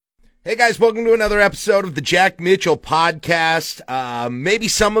Hey guys, welcome to another episode of the Jack Mitchell podcast. Maybe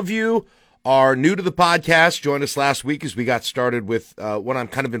some of you are new to the podcast. Joined us last week as we got started with what I'm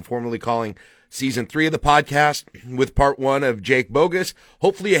kind of informally calling season 3 of the podcast with part 1 of Jake Bogus.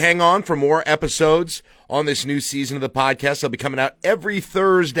 Hopefully you hang on for more episodes on this new season of the podcast. They'll be coming out every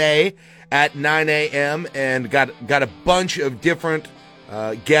Thursday at 9 a.m. and got a bunch of different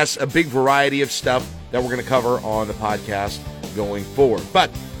guests, a big variety of stuff that we're going to cover on the podcast going forward. But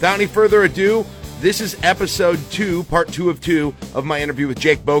without any further ado, this is episode 2, part 2 of 2 of my interview with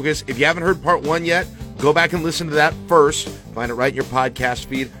Jake Bogus. If you haven't heard part 1 yet, go back and listen to that first. Find it right in your podcast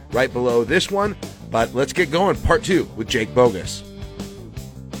feed, right below this one. But let's get going. Part 2 with Jake Bogus.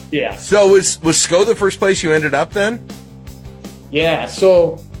 Yeah. So was SCO the first place you ended up then? Yeah.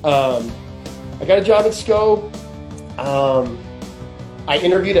 So I got a job at SCO. I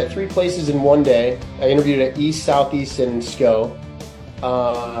interviewed at 3 places in one day. I interviewed at East, Southeast, and SCO.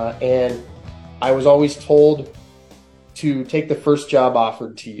 And I was always told to take the first job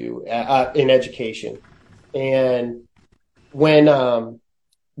offered to you in education. And when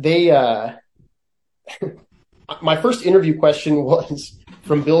my first interview question was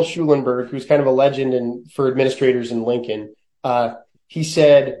from Bill Schulenberg, who's kind of a legend for administrators in Lincoln. He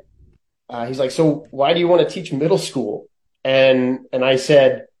said, he's like, "So why do you want to teach middle school?" And I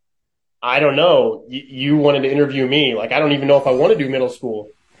said, "I don't know. You wanted to interview me. Like, I don't even know if I want to do middle school."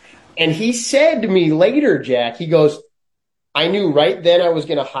 And he said to me later, Jack, he goes, "I knew right then I was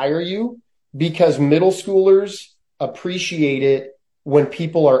going to hire you because middle schoolers appreciate it when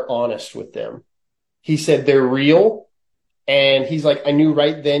people are honest with them." He said, "They're real." And he's like, "I knew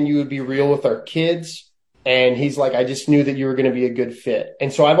right then you would be real with our kids." And he's like, "I just knew that you were going to be a good fit."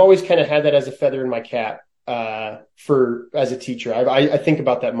 And so I've always kind of had that as a feather in my cap. As a teacher, I think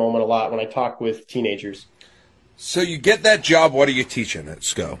about that moment a lot when I talk with teenagers. So you get that job. What are you teaching at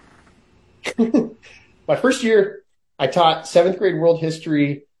SCO? My first year, I taught 7th grade world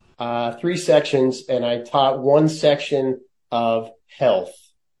history, 3 sections, and I taught 1 section of health.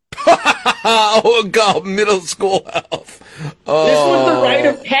 Oh God, middle school health. Oh, this was the rite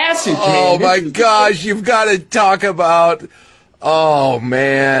of passage, man. Oh my gosh, you've got to talk about. Oh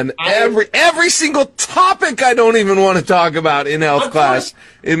man, every single topic I don't even want to talk about in health class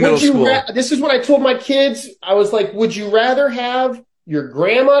in middle school. This is what I told my kids. I was like, "Would you rather have your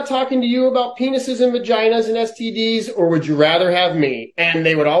grandma talking to you about penises and vaginas and STDs, or would you rather have me?" And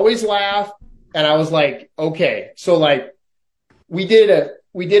they would always laugh. And I was like, "Okay." So like, we did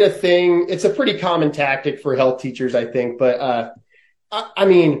a thing. It's a pretty common tactic for health teachers, I think. But I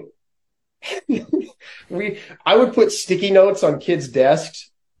mean. I would put sticky notes on kids'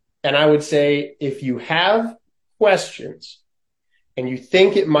 desks, and I would say, if you have questions and you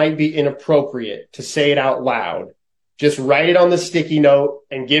think it might be inappropriate to say it out loud, just write it on the sticky note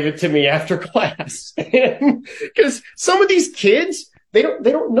and give it to me after class. Because some of these kids, they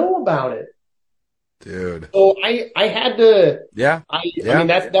don't know about it. Dude. So I had to. Yeah. I mean,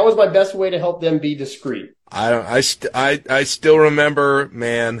 that was my best way to help them be discreet. I still remember,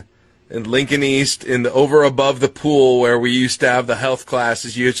 man. In Lincoln East, over above the pool where we used to have the health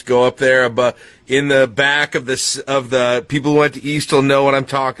classes, you used to go up there in the back of the people who went to East will know what I'm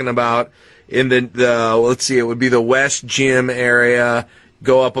talking about. In the let's see, it would be the West Gym area.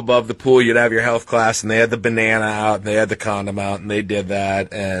 Go up above the pool, you'd have your health class, and they had the banana out, and they had the condom out, and they did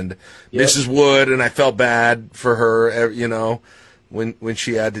that. And yep. Mrs. Wood, and I felt bad for her, when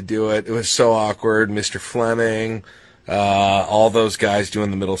she had to do it. It was so awkward. Mr. Fleming. All those guys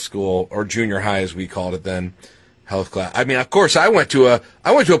doing the middle school or junior high, as we called it then, health class. I mean, of course, I went to a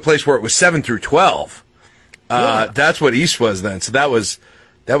place where it was 7 through 12. That's what East was then. So that was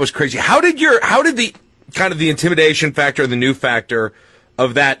crazy. How did the kind of the intimidation factor, the new factor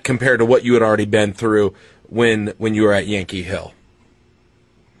of that compare to what you had already been through when you were at Yankee Hill?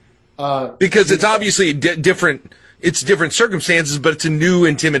 Because it's obviously different. It's different circumstances, but it's a new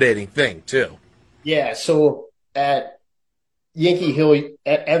intimidating thing too. Yeah. So at Yankee Hill,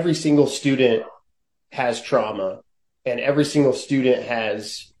 every single student has trauma, and every single student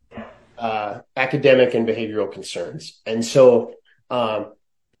has academic and behavioral concerns. And so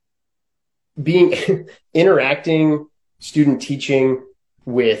interacting, student teaching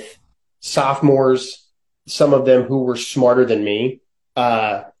with sophomores, some of them who were smarter than me,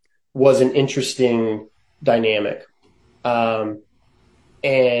 was an interesting dynamic. And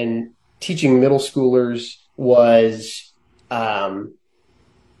teaching middle schoolers was an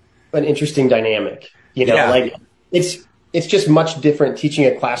interesting dynamic. Like it's just much different teaching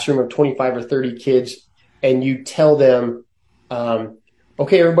a classroom of 25 or 30 kids, and you tell them,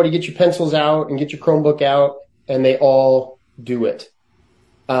 okay, everybody get your pencils out and get your Chromebook out, and they all do it.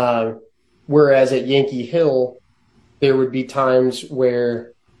 Whereas at Yankee Hill, there would be times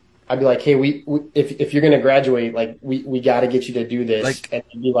where I'd be like, hey, if you're going to graduate, like we got to get you to do this. Like, And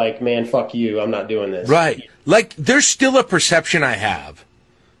you'd be like, man, fuck you. I'm not doing this. right. Like, there's still a perception I have,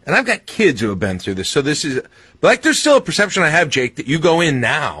 and I've got kids who have been through this, so this is, but like, there's still a perception I have, Jake, that you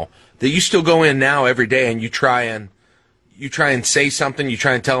still go in now every day and you try and say something, you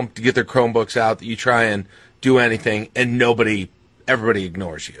try and tell them to get their Chromebooks out, that you try and do anything, and everybody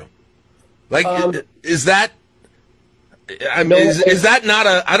ignores you. Like, is that, I mean, No, is that not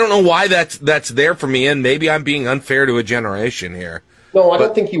I don't know why that's there for me, and maybe I'm being unfair to a generation here. no, I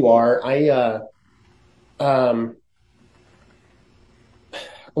don't think you are. I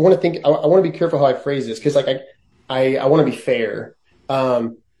want to think. I want to be careful how I phrase this because, like, I want to be fair.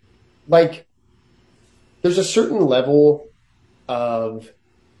 Like, there's a certain level of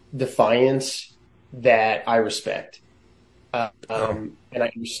defiance that I respect, and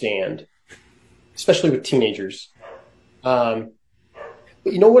I understand, especially with teenagers.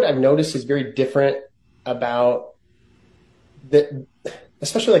 But you know what I've noticed is very different about that,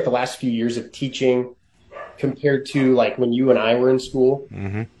 especially like the last few years of teaching compared to like when you and I were in school,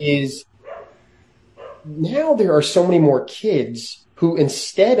 is now there are so many more kids who,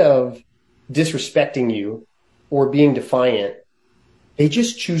 instead of disrespecting you or being defiant, they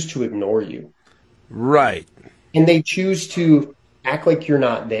just choose to ignore you. Right. And they choose to act like you're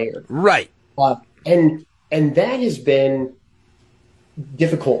not there. Right. And that has been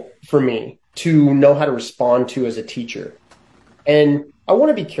difficult for me to know how to respond to as a teacher. And I want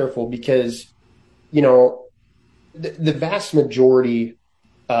to be careful because, you know, the vast majority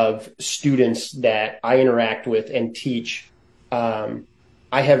of students that I interact with and teach, I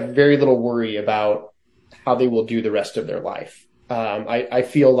have very little worry about how they will do the rest of their life. I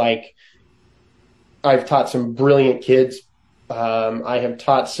feel like I've taught some brilliant kids. I have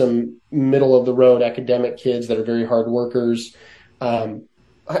taught some middle of the road academic kids that are very hard workers. I've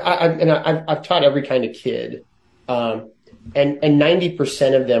taught every kind of kid. And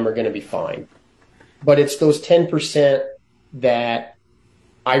 90% of them are going to be fine. But it's those 10% that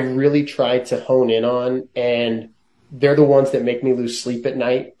I really try to hone in on, and they're the ones that make me lose sleep at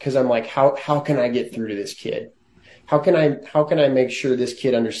night because I'm like, how can I get through to this kid? How can I make sure this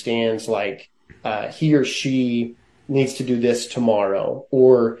kid understands, like, he or she needs to do this tomorrow,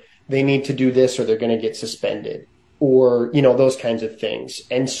 or they need to do this or they're going to get suspended, or, you know, those kinds of things.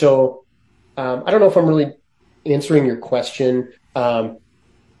 And so I don't know if I'm really answering your question,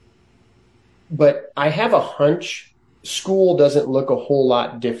 but I have a hunch school doesn't look a whole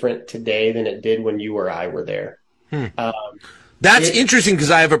lot different today than it did when you or I were there. That's interesting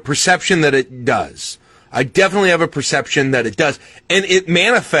because I have a perception that it does. I definitely have a perception that it does. And it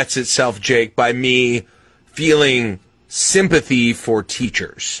manifests itself, Jake, by me feeling sympathy for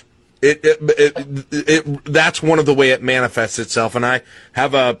teachers. That's one of the way it manifests itself. And I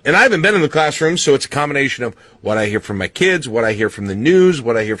haven't been in the classroom, so it's a combination of what I hear from my kids, what I hear from the news,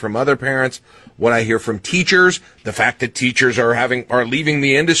 what I hear from other parents, what I hear from teachers, the fact that teachers are leaving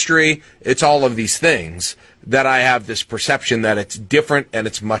the industry. It's all of these things that I have this perception that it's different and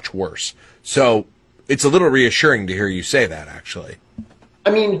it's much worse. So it's a little reassuring to hear you say that, actually.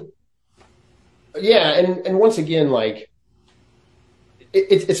 I mean, yeah, and once again, like,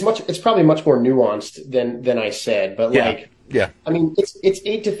 it's probably much more nuanced than I said, but yeah. I mean, it's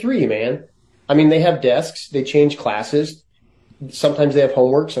 8 to 3, man. I mean, they have desks, they change classes. Sometimes they have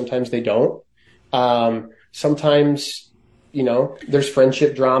homework, sometimes they don't. Sometimes, you know, there's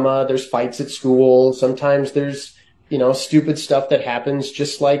friendship drama, there's fights at school. Sometimes there's, you know, stupid stuff that happens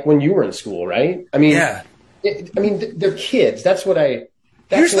just like when you were in school, right? I mean, yeah. They're kids. Go ahead.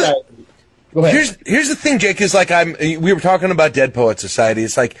 Here's the thing, Jake, is like we were talking about Dead Poet Society.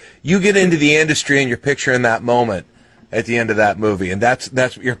 It's like you get into the industry and you're picturing that moment at the end of that movie, and that's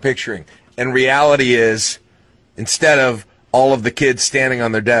what you're picturing. And reality is, instead of all of the kids standing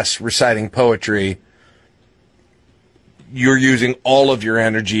on their desks reciting poetry, you're using all of your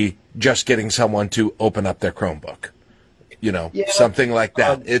energy just getting someone to open up their Chromebook. You know, something like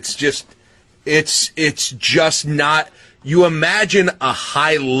that. It's just not. You imagine a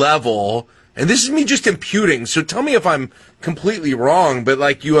high level. And this is me just imputing, so tell me if I'm completely wrong, but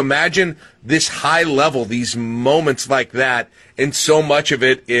like you imagine this high level, these moments like that, and so much of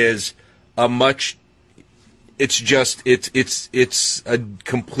it is it's a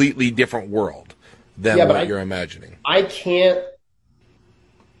completely different world than what you're imagining. I can't,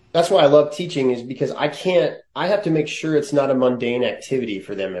 that's why I love teaching, is because I have to make sure it's not a mundane activity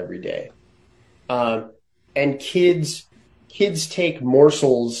for them every day. And kids take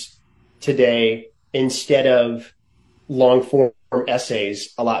morsels today instead of long form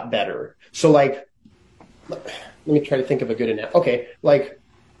essays a lot better. So like, let me try to think of a good analogy. Okay, like,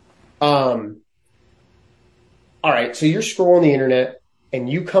 all right, so you're scrolling the internet and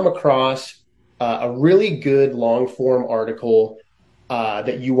you come across a really good long form article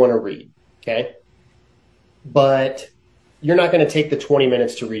that you want to read. Okay, but you're not going to take the 20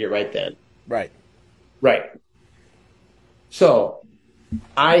 minutes to read it right then. Right. Right. So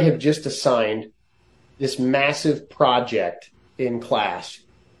I have just assigned this massive project in class.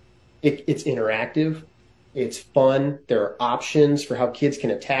 It's interactive. It's fun. There are options for how kids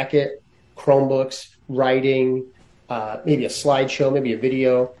can attack it. Chromebooks, writing, maybe a slideshow, maybe a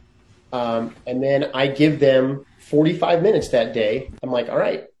video. And then I give them 45 minutes that day. I'm like, all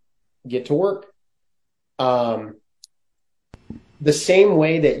right, get to work. The same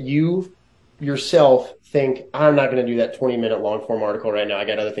way that you yourself think, I'm not going to do that 20-minute long form article right now. I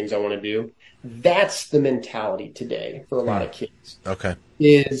got other things I want to do. That's the mentality today for a lot of kids. Okay.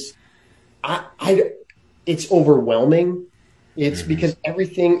 It's overwhelming. It's because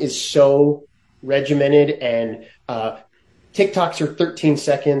everything is so regimented, and TikToks are 13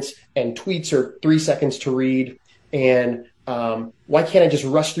 seconds and tweets are 3 seconds to read. And why can't I just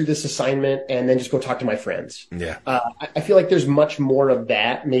rush through this assignment and then just go talk to my friends? Yeah. I feel like there's much more of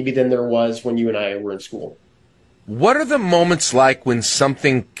that maybe than there was when you and I were in school. What are the moments like when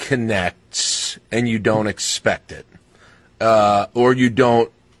something connects and you don't expect it, or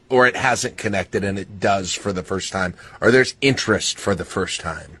it hasn't connected and it does for the first time, or there's interest for the first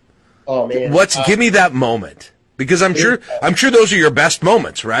time? Oh man, give me that moment, because I'm sure those are your best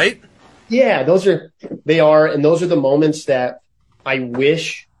moments, right? Yeah, they are, and those are the moments that I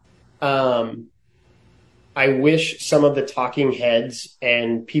wish some of the talking heads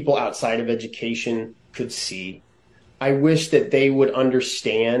and people outside of education could see. I wish that they would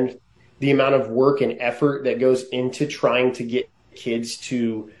understand the amount of work and effort that goes into trying to get kids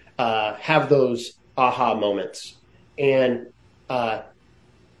to have those aha moments. And I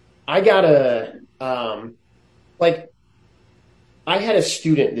had a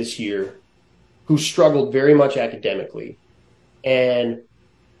student this year who struggled very much academically, and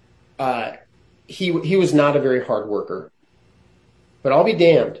he was not a very hard worker. But I'll be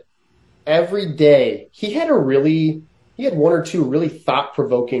damned, every day he had one or two really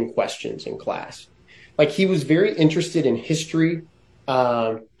thought-provoking questions in class. Like, he was very interested in history,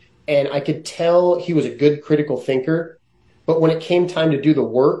 and I could tell he was a good critical thinker. But when it came time to do the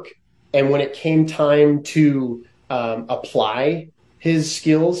work, and when it came time to apply his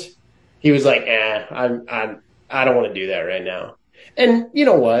skills, he was like, I don't want to do that right now. And you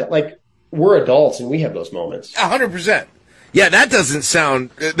know what? Like, we're adults and we have those moments. 100%. Yeah, that doesn't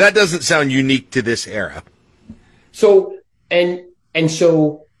sound unique to this era. So, and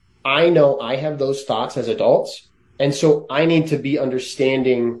so I know I have those thoughts as adults. And so I need to be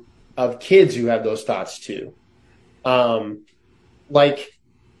understanding of kids who have those thoughts too. And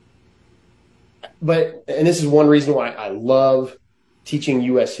this is one reason why I love teaching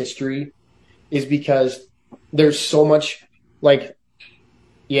U.S. history, is because there's so much, there's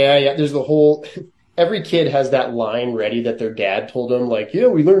the whole, every kid has that line ready that their dad told them, like, yeah,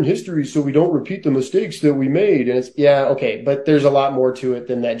 we learn history so we don't repeat the mistakes that we made. And it's, yeah, okay, but there's a lot more to it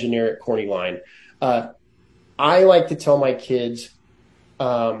than that generic corny line. I like to tell my kids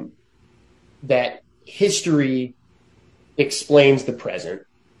that history explains the present.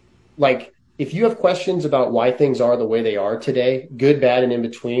 Like, if you have questions about why things are the way they are today, good, bad, and in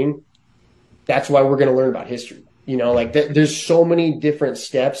between, that's why we're going to learn about history. You know, like there's so many different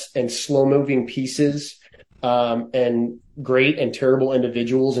steps and slow moving pieces and great and terrible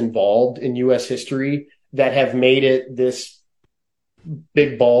individuals involved in U.S. history that have made it this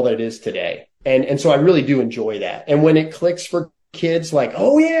big ball that it is today. And so I really do enjoy that. And when it clicks for kids, like,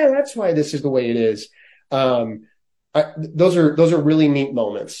 oh yeah, that's why this is the way it is. Those are really neat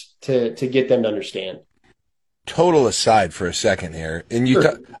moments to get them to understand. Total aside for a second here, and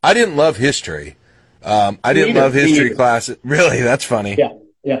Sure. I didn't love history. I didn't love history classes. Really, that's funny.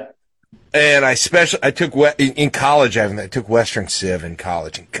 Yeah. And I took in college. I took Western Civ in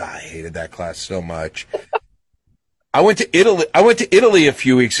college, and God, I hated that class so much. I went to Italy. I went to Italy a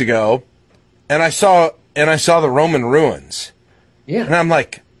few weeks ago, and I saw the Roman ruins. Yeah. And I'm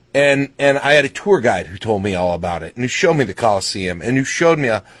like, and I had a tour guide who told me all about it, and who showed me the Colosseum, and who showed me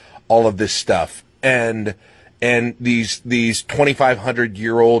all of this stuff, and these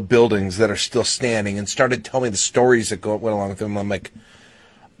 2,500-year-old buildings that are still standing, and started telling me the stories that went along with them. I'm like,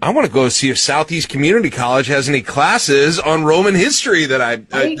 I want to go see if Southeast Community College has any classes on Roman history that I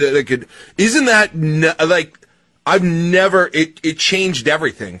could. Isn't that I've never? It changed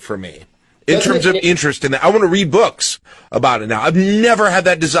everything for me. in terms of interest in that. I want to read books about it now. I've never had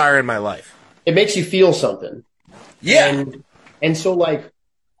that desire in my life. It makes you feel something. Yeah. And so, like,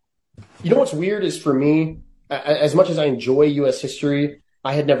 you know what's weird is for me, as much as I enjoy U.S. history,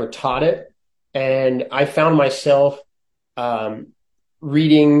 I had never taught it. And I found myself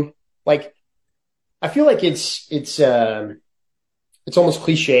reading, like, I feel like it's almost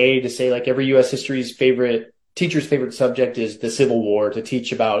cliche to say, like, every U.S. history's teacher's favorite subject is the Civil War, to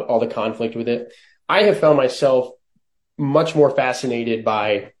teach about all the conflict with it. I have found myself much more fascinated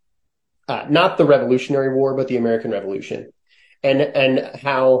by not the Revolutionary War, but the American Revolution, and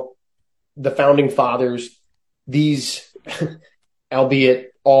how the founding fathers, these,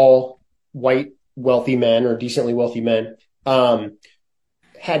 albeit all white wealthy men or decently wealthy men,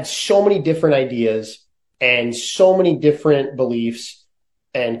 had so many different ideas and so many different beliefs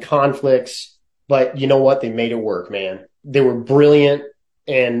and conflicts. But you know what? They made it work, man. They were brilliant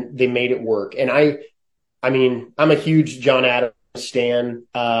and they made it work. And I mean, I'm a huge John Adams stan.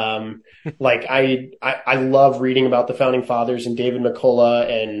 Like I love reading about the founding fathers and David McCullough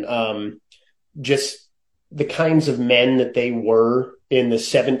and just the kinds of men that they were in the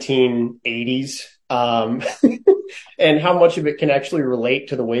 1780s, and how much of it can actually relate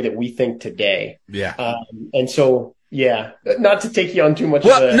to the way that we think today. Yeah. And so, yeah, not to take you on too much.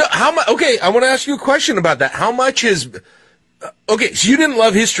 Well, no, how much? Okay, I want to ask you a question about that. How much is? Okay, so you didn't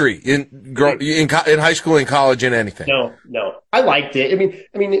love history in high school, in college, in anything? No, I liked it. I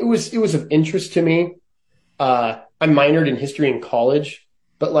mean, it was of interest to me. I minored in history in college,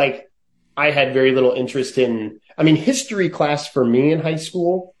 but like I had very little interest in. I mean, history class for me in high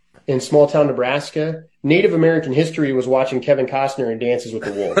school in small town Nebraska, Native American history was watching Kevin Costner and Dances with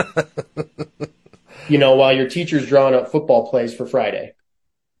the Wolves. You know, while your teacher's drawing up football plays for Friday.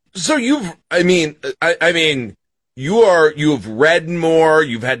 So you've read more,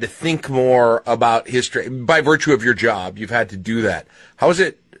 you've had to think more about history by virtue of your job. You've had to do that.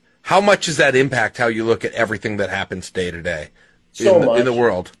 How much does that impact how you look at everything that happens day to day in the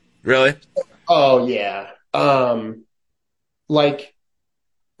world? Really? Oh yeah. Like,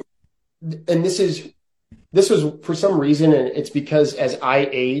 and this was for some reason, and it's because as I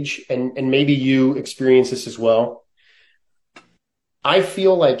age, and maybe you experience this as well, I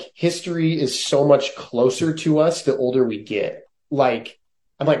feel like history is so much closer to us the older we get. Like,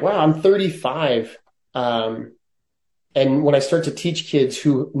 I'm like, wow, I'm 35. And when I start to teach kids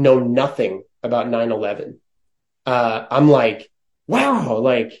who know nothing about 9/11, I'm like, wow,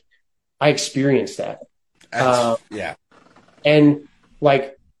 like I experienced that. Yeah. And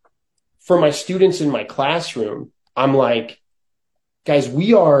like for my students in my classroom, I'm like, guys,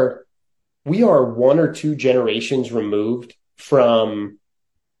 we are 1 or 2 generations removed from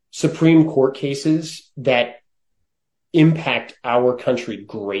Supreme Court cases that impact our country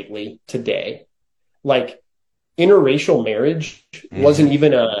greatly today. Like interracial marriage wasn't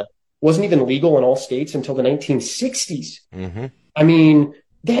even legal in all states until the 1960s. Mm-hmm. I mean,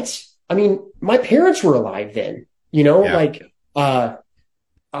 my parents were alive then, you know,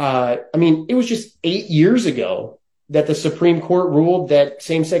 I mean, it was just 8 years ago that the Supreme Court ruled that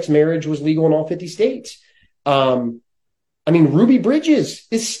same-sex marriage was legal in all 50 states. I mean, Ruby Bridges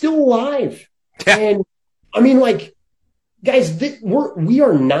is still alive. Yeah. And I mean, like, guys, we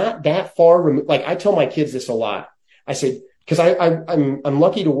are not that far removed. Like, I tell my kids this a lot. I said, because I'm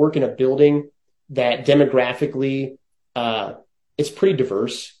lucky to work in a building that demographically, it's pretty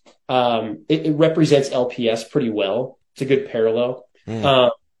diverse. It represents LPS pretty well. It's a good parallel.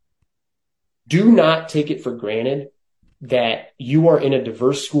 Do not take it for granted that you are in a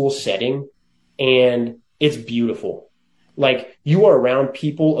diverse school setting and it's beautiful. Like, you are around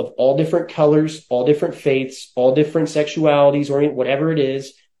people of all different colors, all different faiths, all different sexualities, or whatever it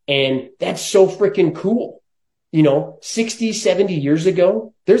is. And that's so freaking cool. You know, 60, 70 years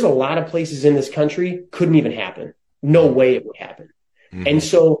ago, there's a lot of places in this country couldn't even happen. No way it would happen. Mm-hmm. And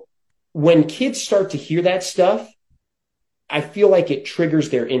so when kids start to hear that stuff, I feel like it triggers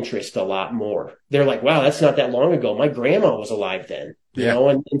their interest a lot more. They're like, wow, that's not that long ago. My grandma was alive then, you know,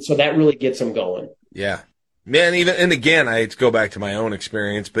 and so that really gets them going. Yeah. Man, and again, I hate to go back to my own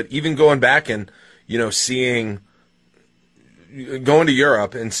experience, but even going back and, you know, going to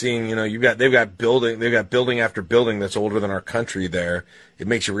Europe and seeing, you know, they've got building after building that's older than our country there. It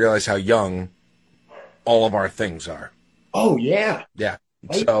makes you realize how young all of our things are. Oh yeah. Yeah.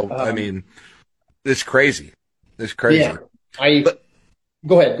 So, I mean, it's crazy. It's crazy. Yeah.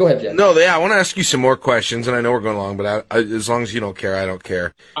 Go ahead, Jeff. No, I want to ask you some more questions, and I know we're going long, but as long as you don't care, I don't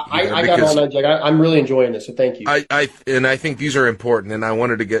care. I got all that, Jack. I'm really enjoying this, so thank you. I think these are important, and I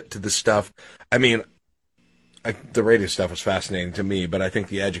wanted to get to the stuff. I mean, The radio stuff was fascinating to me, but I think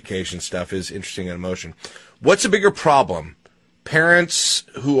the education stuff is interesting in emotion. What's a bigger problem? Parents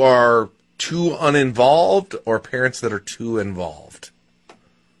who are too uninvolved or parents that are too involved?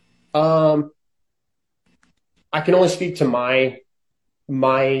 I can only speak to my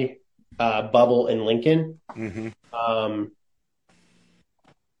bubble in Lincoln. Mm-hmm.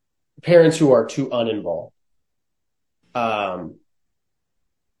 Parents who are too uninvolved.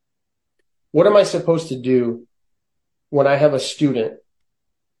 What am I supposed to do when I have a student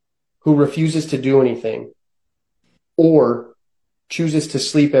who refuses to do anything or chooses to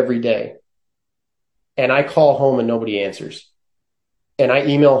sleep every day, and I call home and nobody answers, and I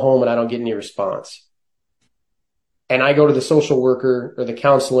email home and I don't get any response, and I go to the social worker or the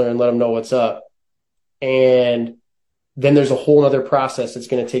counselor and let them know what's up, and then there's a whole other process that's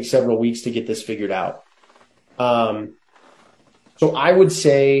going to take several weeks to get this figured out. So I would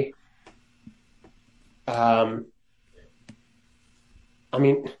say, there's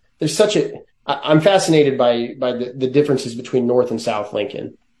I'm fascinated by the differences between North and South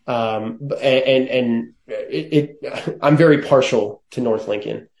Lincoln. I'm very partial to North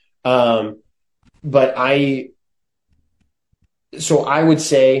Lincoln. So I would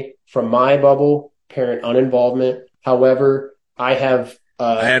say from my bubble, parent uninvolvement. However, I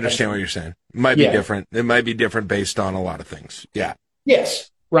understand what you're saying. It might be different. It might be different based on a lot of things. Yeah. Yes.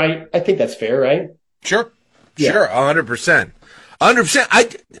 Right. I think that's fair, right? Sure. Yeah. Sure. 100%.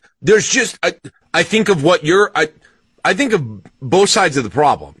 100%. I think of what I think of both sides of the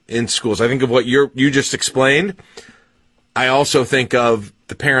problem in schools. I think of what you just explained. I also think of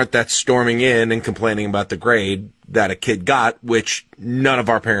the parent that's storming in and complaining about the grade that a kid got, which none of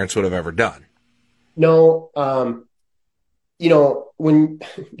our parents would have ever done. No. When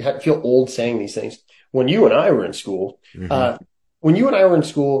I feel old saying these things, when you and I were in school,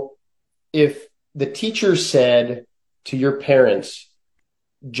 if the teacher said to your parents,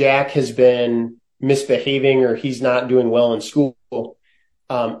 Jack has been misbehaving or he's not doing well in school,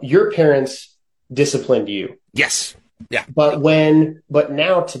 your parents disciplined you. Yes. Yeah. But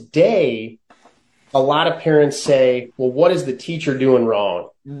now today, a lot of parents say, well, what is the teacher doing wrong?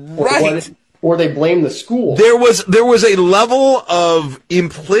 Right. Or they blame the school. There was a level of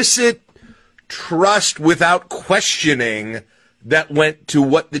implicit trust without questioning that went to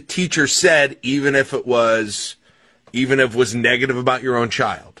what the teacher said, even if it was negative about your own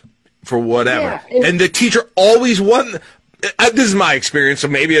child, for whatever. Yeah, and the teacher always won. This is my experience, so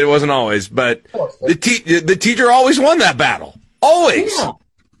maybe it wasn't always, but the teacher always won that battle. Always. Yeah.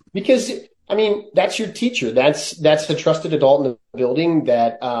 Because that's your teacher. That's the trusted adult in the building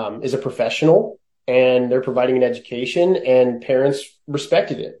that is a professional, and they're providing an education, and parents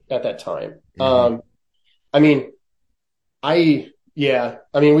respected it at that time. Mm-hmm. I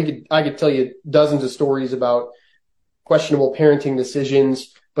could tell you dozens of stories about questionable parenting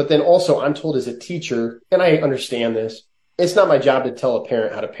decisions, but then also I'm told as a teacher, and I understand this, it's not my job to tell a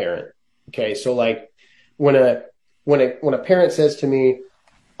parent how to parent. Okay. So like when a parent says to me,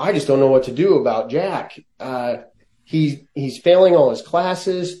 I just don't know what to do about Jack. He's failing all his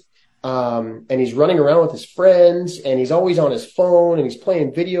classes, and he's running around with his friends, and he's always on his phone, and he's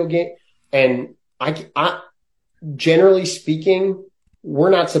playing video games. And I generally speaking, we're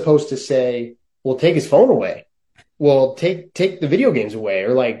not supposed to say, well, take his phone away. Well, take the video games away,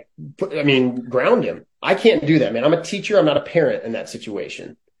 or ground him. I can't do that, man. I'm a teacher. I'm not a parent in that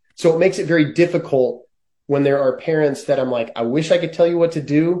situation. So it makes it very difficult when there are parents that I'm like, I wish I could tell you what to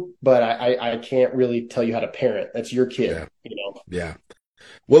do, but I can't really tell you how to parent. That's your kid, Yeah.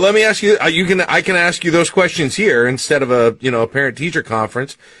 Well, let me ask you. I can ask you those questions here instead of a parent-teacher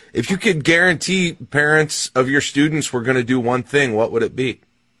conference. If you could guarantee parents of your students were going to do one thing, what would it be?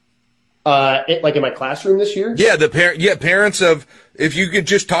 Like in my classroom this year? Yeah, parents of. If you could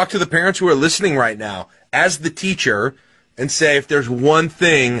just talk to the parents who are listening right now as the teacher and say, if there's one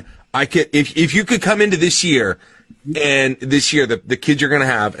thing I could, if you could come into this year and the kids you're going to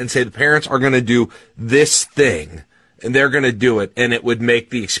have and say the parents are going to do this thing and they're going to do it and it would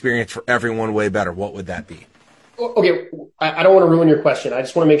make the experience for everyone way better, what would that be? Okay. I don't want to ruin your question. I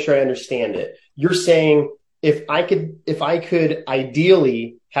just want to make sure I understand it. You're saying if I could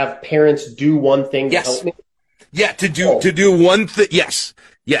ideally have parents do one thing to help me? Yeah, to do one thing. Yes,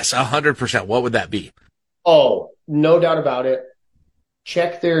 100%. What would that be? Oh, no doubt about it.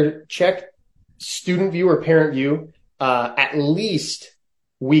 Check student view or parent view at least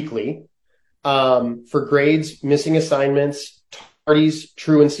weekly for grades, missing assignments, tardies,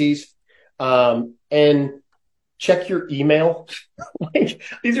 truancies, and check your email. Like,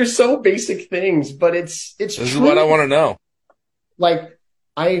 these are so basic things, but it's This is what I want to know.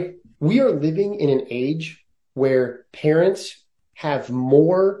 We are living in an age where parents have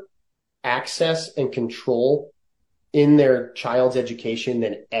more access and control in their child's education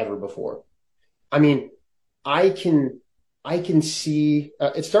than ever before. I mean, I can see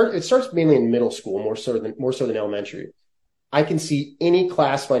it starts mainly in middle school more so than elementary. I can see any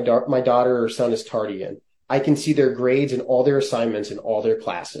class my daughter or son is tardy in. I can see their grades and all their assignments and all their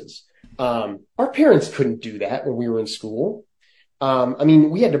classes. Our parents couldn't do that when we were in school. I mean,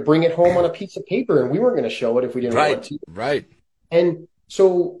 we had to bring it home on a piece of paper, and we weren't going to show it if we didn't want to. Right. And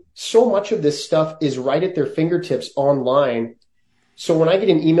so much of this stuff is right at their fingertips online. So when I get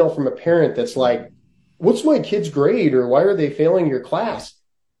an email from a parent that's like, "What's my kid's grade?" or "Why are they failing your class?"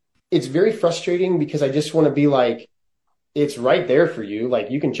 It's very frustrating because I just want to be like, it's right there for you.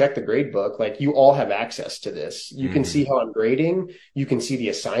 Like, you can check the grade book. Like, you all have access to this. You can see how I'm grading. You can see the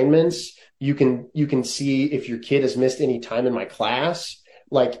assignments. You can see if your kid has missed any time in my class.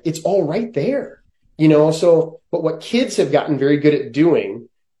 Like, it's all right there, So, but what kids have gotten very good at doing,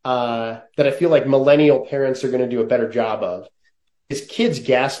 that I feel like millennial parents are going to do a better job of, is kids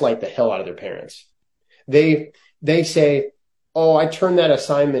gaslight the hell out of their parents. They say, "Oh, I turned that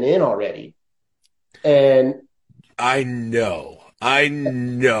assignment in already," and I know. I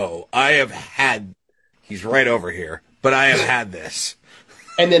have had, he's right over here, but I have had this.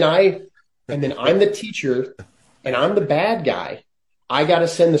 And then I'm the teacher and I'm the bad guy. I got to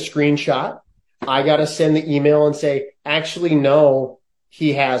send the screenshot. I got to send the email and say, "Actually, no,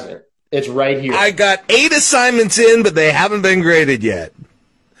 he hasn't. It's right here." I got 8 assignments in, but they haven't been graded yet.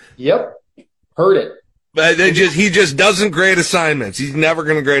 Yep. Heard it. But he just doesn't grade assignments. He's never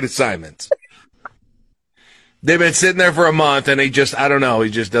going to grade assignments. They've been sitting there for a month, and he just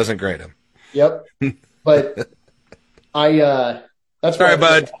doesn't grade them. Yep. But that's all right,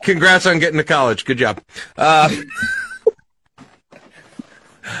 bud. Congrats on getting to college. Good job. I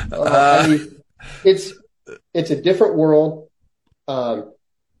mean, it's a different world.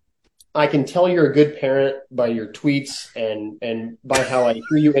 I can tell you're a good parent by your tweets and by how I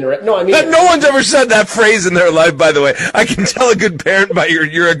hear you interact. No, I mean, no one's ever said that phrase in their life, by the way. I can tell a good parent by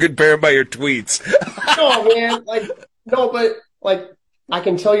you're a good parent by your tweets. No, man. But I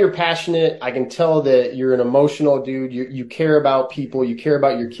can tell you're passionate. I can tell that you're an emotional dude. You care about people. You care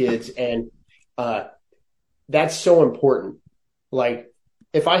about your kids. And that's so important. Like,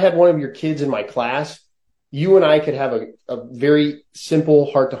 if I had one of your kids in my class, you and I could have a very simple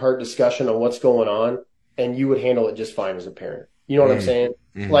heart-to-heart discussion on what's going on, and you would handle it just fine as a parent. You know what I'm saying?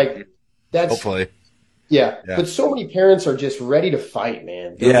 Mm-hmm. Like, that's hopefully. Yeah. But so many parents are just ready to fight,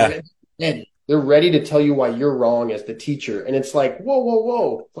 man. They're ready to tell you why you're wrong as the teacher. And it's like,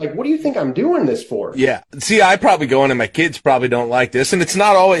 whoa. Like, what do you think I'm doing this for? Yeah. See, I probably go in and my kids probably don't like this. And it's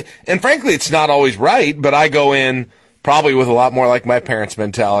not always, and frankly, it's not always right, but I go in probably with a lot more like my parents'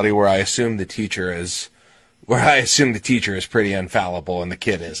 mentality where I assume the teacher is pretty infallible and the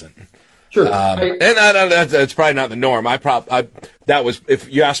kid isn't. Sure. That's probably not the norm. If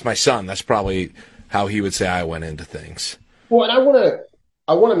you ask my son, that's probably how he would say I went into things. Well, and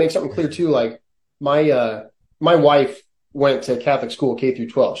I want to make something clear too. Like, my wife went to Catholic school K through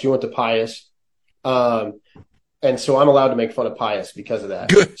 12. She went to Pius. And so I'm allowed to make fun of Pius because of that.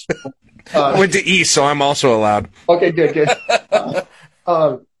 Good. I went to East, so I'm also allowed. Okay, good.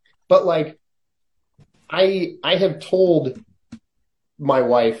 But like, I have told my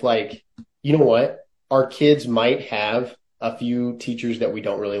wife, like, you know what? Our kids might have a few teachers that we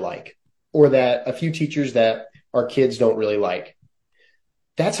don't really like, or that a few teachers that our kids don't really like.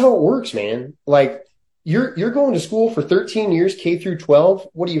 That's how it works, man. Like, you're going to school for 13 years, K through 12.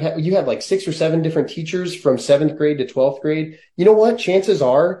 What do you have? You have like 6 or 7 different teachers from 7th grade to 12th grade. You know what? Chances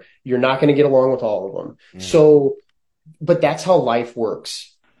are you're not going to get along with all of them. Mm. So, but that's how life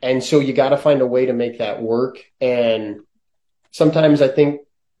works. And so you got to find a way to make that work. And sometimes I think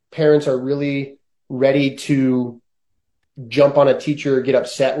parents are really ready to jump on a teacher, get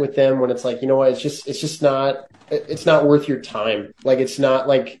upset with them when it's like, you know what? It's not worth your time. Like, it's not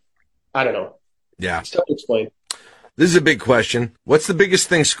like, I don't know. Yeah. It's tough to explain. This is a big question. What's the biggest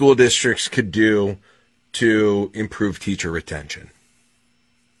thing school districts could do to improve teacher retention?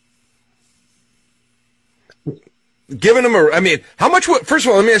 Giving them how much would, first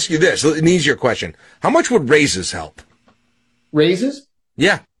of all, let me ask you this, an easier question. How much would raises help? Raises?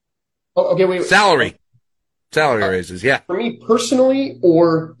 Yeah. Oh, okay, wait. Salary raises, yeah. For me personally,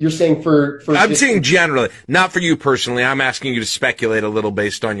 or you're saying for I'm saying generally, not for you personally. I'm asking you to speculate a little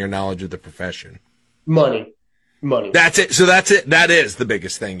based on your knowledge of the profession. Money. That's it. So that's it. That is the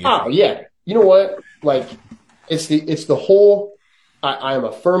biggest thing. Yeah. You know what? Like, it's the whole, I am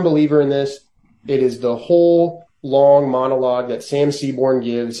a firm believer in this. It is the whole long monologue that Sam Seaborn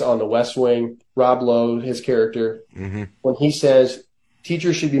gives on The West Wing, Rob Lowe, his character, when he says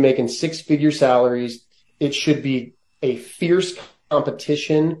teachers should be making six-figure salaries. It should be a fierce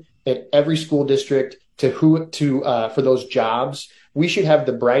competition at every school district for those jobs. We should have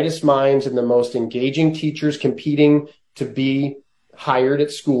the brightest minds and the most engaging teachers competing to be hired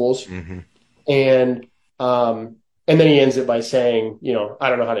at schools. And then he ends it by saying, I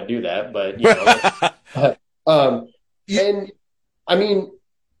don't know how to do that, but and I mean,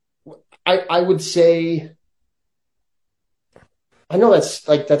 I would say, I know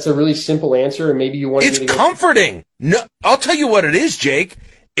that's a really simple answer, and maybe you want. It's comforting. No, I'll tell you what it is, Jake.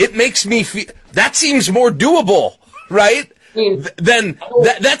 It makes me feel that seems more doable, right? I mean,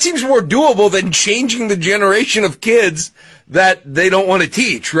 that seems more doable than changing the generation of kids that they don't want to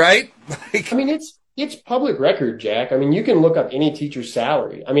teach, right? I mean, it's public record, Jack. I mean, you can look up any teacher's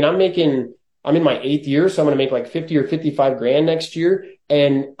salary. I mean, I'm in my 8th year, so I'm going to make like 50 or 55 grand next year.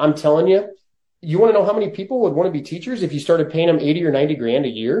 And I'm telling you, you want to know how many people would want to be teachers if you started paying them 80 or 90 grand a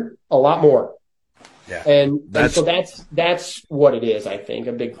year? A lot more. Yeah. And so that's what it is, I think,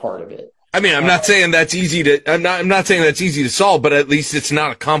 a big part of it. I mean, I'm not saying that's easy to solve, but at least it's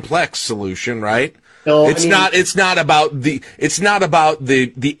not a complex solution, right? No, it's not about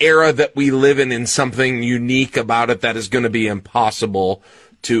the era that we live in something unique about it that is going to be impossible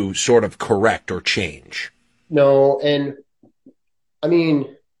to sort of correct or change. No, and I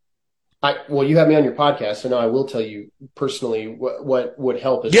mean, you have me on your podcast, so now I will tell you personally what would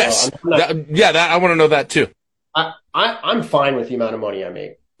help as well. I want to know that too. I'm fine with the amount of money I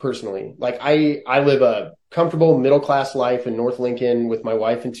make personally. Like I live a comfortable middle-class life in North Lincoln with my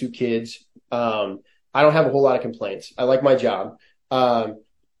wife and 2 kids. I don't have a whole lot of complaints. I like my job.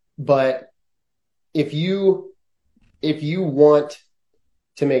 But if you want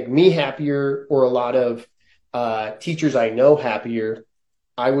to make me happier or a lot of teachers I know happier,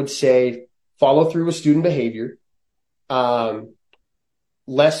 I would say follow through with student behavior,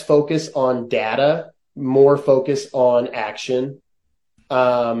 less focus on data, more focus on action.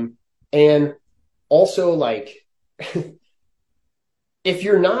 And also, like, if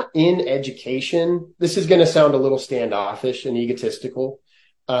you're not in education, this is going to sound a little standoffish and egotistical.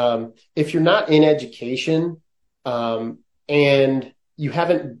 If you're not in education, and you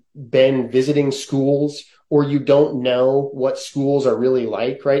haven't been visiting schools, or you don't know what schools are really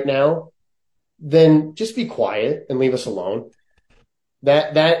like right now, then just be quiet and leave us alone.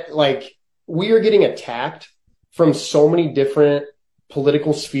 Like, we are getting attacked from so many different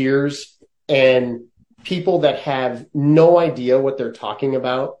political spheres and people that have no idea what they're talking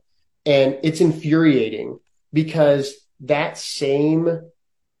about. And it's infuriating because that same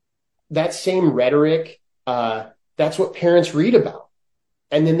rhetoric, that's what parents read about.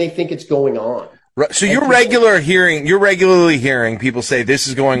 And then they think it's going on. Right. So you're regularly hearing people say this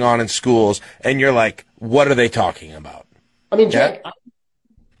is going on in schools, and you're like, what are they talking about? I mean, Jack,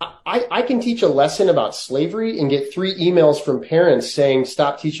 I can teach a lesson about slavery and get 3 emails from parents saying,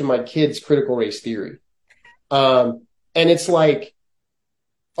 stop teaching my kids critical race theory. And it's like,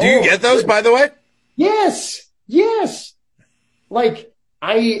 do you get those, by the way? Yes. Like,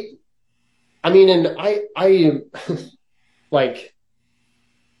 I like,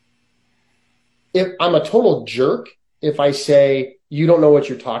 if I'm a total jerk, if I say, you don't know what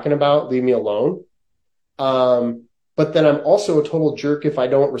you're talking about, leave me alone. But then I'm also a total jerk if I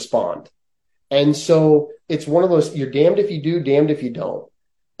don't respond. And so it's one of those, you're damned if you do, damned if you don't.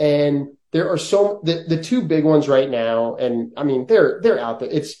 And there are the 2 big ones right now. And I mean, they're out there.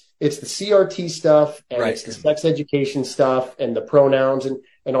 It's the CRT stuff, and It's the sex education stuff, and the pronouns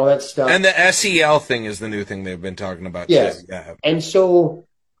and all that stuff. And the SEL thing is the new thing they've been talking about. Yes. Too. Yeah. And so,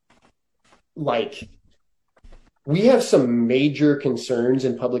 like, we have some major concerns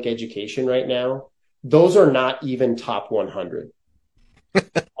in public education right now. Those are not even top 100.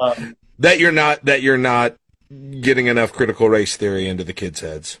 That you're not getting enough critical race theory into the kids'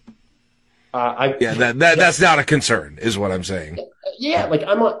 heads. That's not a concern, is what I'm saying. Yeah, like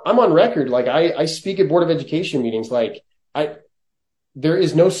I'm on record. Like I speak at Board of Education meetings. Like there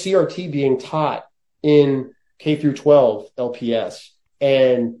is no CRT being taught in K through 12 LPS,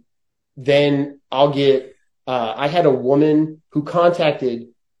 and then I'll get. I had a woman who contacted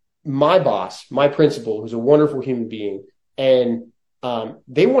my boss, my principal, who's a wonderful human being, and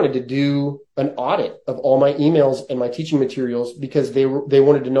they wanted to do an audit of all my emails and my teaching materials because they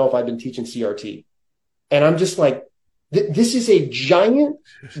wanted to know if I've been teaching CRT. And I'm just like, this is a giant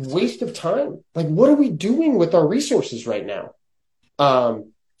waste of time. Like, what are we doing with our resources right now?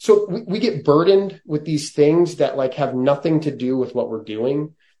 So we get burdened with these things that like have nothing to do with what we're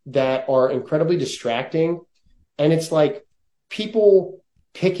doing, that are incredibly distracting. And it's like people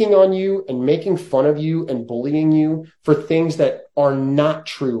picking on you and making fun of you and bullying you for things that are not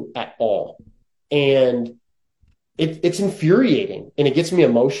true at all. And it's infuriating, and it gets me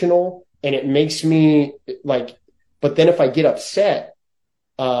emotional, and it makes me like, but then if I get upset,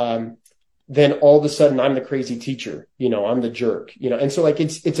 then all of a sudden I'm the crazy teacher, I'm the jerk, and so like,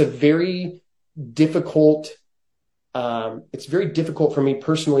 it's a very difficult, it's very difficult for me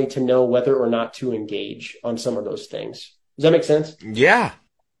personally to know whether or not to engage on some of those things. Does that make sense? Yeah.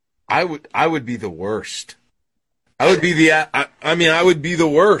 I would be the worst. I would be I would be the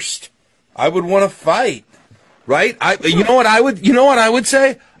worst. I would want to fight, right? You know what I would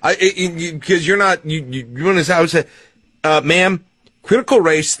say? Because you're not, I would say, ma'am, critical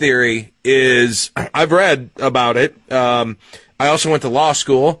race theory is, I've read about it. I also went to law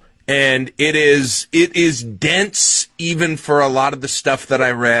school, and it is dense even for a lot of the stuff that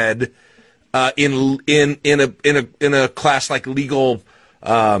I read, in a class like legal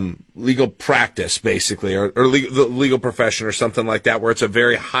practice, basically, or the legal profession or something like that, where it's a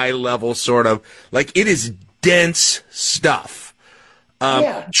very high level sort of, like, it is dense stuff.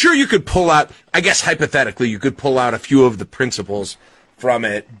 Sure, you could pull out, I guess hypothetically, you could pull out a few of the principles from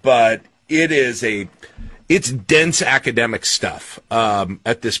it, but it's dense academic stuff,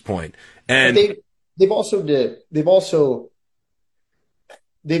 at this point. And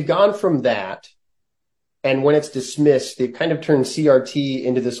they've gone from that. And when it's dismissed, they've kind of turned CRT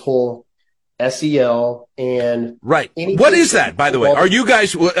into this whole SEL and right. What is that, by the way? Are you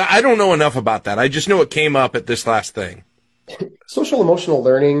guys? I don't know enough about that. I just know it came up at this last thing. Social emotional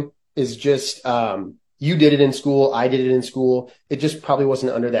learning is just, you did it in school, I did it in school. It just probably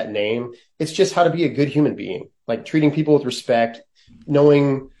wasn't under that name. It's just how to be a good human being, like treating people with respect,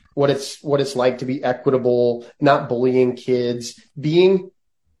 knowing what it's like to be equitable, not bullying kids, being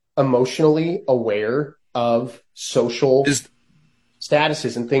emotionally aware of social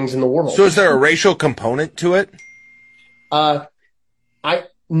statuses and things in the world. So is there a racial component to it? No,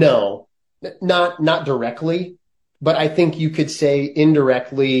 not directly, but I think you could say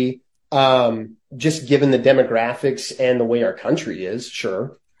indirectly, just given the demographics and the way our country is,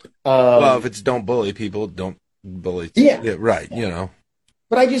 sure. Well, if it's don't bully people, don't bully. Yeah, right.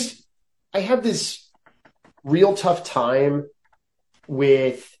 But I have this real tough time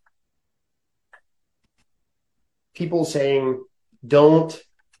with people saying, don't, just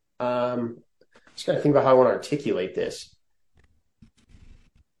got to think about how I want to articulate this.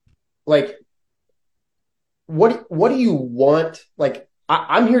 Like, what do you want? Like,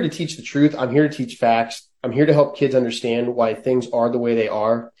 I'm here to teach the truth. I'm here to teach facts. I'm here to help kids understand why things are the way they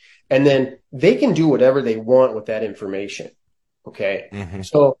are. And then they can do whatever they want with that information. Okay. Mm-hmm.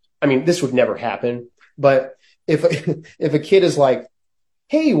 So, I mean, this would never happen, but if a kid is like,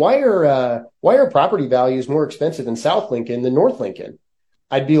 hey, why are property values more expensive in South Lincoln than North Lincoln?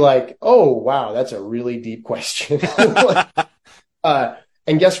 I'd be like, oh, wow, that's a really deep question.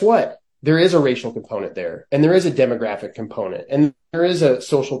 And guess what? There is a racial component there, and there is a demographic component, and there is a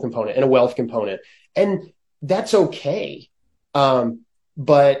social component and a wealth component, and that's okay.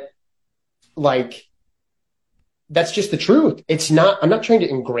 But like, that's just the truth. I'm not trying to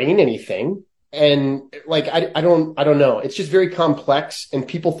ingrain anything. And like, I don't know. It's just very complex, and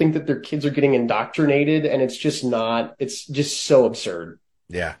people think that their kids are getting indoctrinated, and it's just not. It's just so absurd.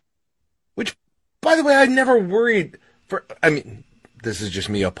 Yeah. Which, by the way, I never worried for. I mean, this is just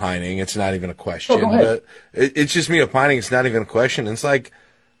me opining. It's not even a question. Go ahead. But it's just me opining. It's not even a question. It's like,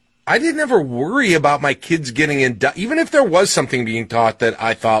 I didn't ever worry about my kids getting even if there was something being taught that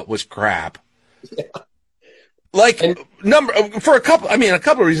I thought was crap. Yeah. Like, a couple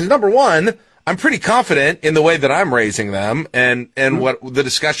of reasons. Number one, I'm pretty confident in the way that I'm raising them and what the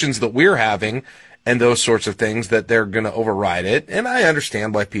discussions that we're having and those sorts of things, that they're going to override it. And I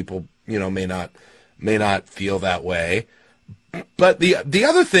understand why people, may not feel that way. But the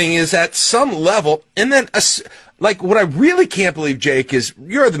other thing is, at some level, and then like, what I really can't believe, Jake, is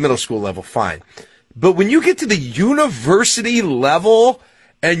you're at the middle school level, fine. But when you get to the university level,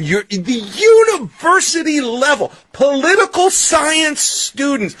 and you're the university level, political science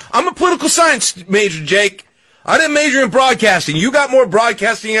students. I'm a political science major, Jake. I didn't major in broadcasting. You got more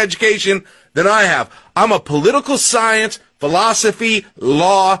broadcasting education than I have. I'm a political science, philosophy,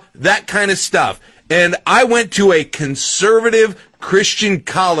 law, that kind of stuff. And I went to a conservative Christian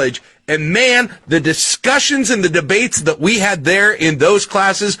college. And man, the discussions and the debates that we had there in those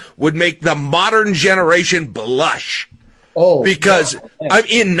classes would make the modern generation blush. Oh, because I'm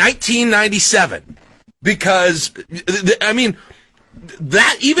in 1997, because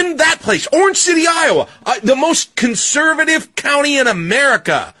that place, Orange City, Iowa, the most conservative county in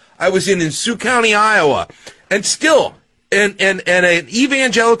America, I was in Sioux County, Iowa. And still, in an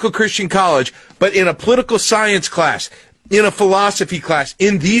evangelical Christian college, but in a political science class, in a philosophy class,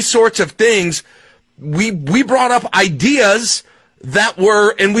 in these sorts of things, we brought up ideas that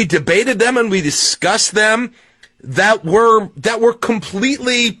were, and we debated them and we discussed them, that were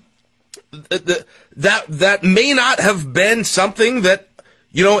completely, that may not have been something that,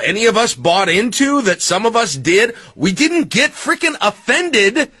 any of us bought into, that some of us did. We didn't get freaking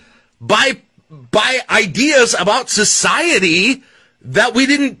offended by ideas about society that we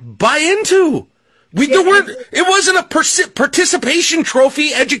didn't buy into. It wasn't a participation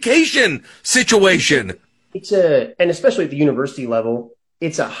trophy education situation. And especially at the university level,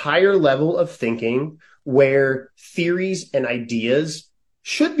 it's a higher level of thinking where theories and ideas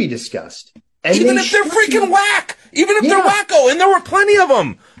should be discussed. And even if they're freaking whack, even if they're wacko, and there were plenty of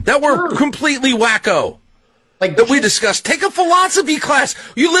them that were completely wacko. Like that we discussed. Take a philosophy class.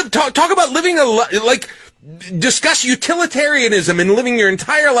 Talk about living discuss utilitarianism and living your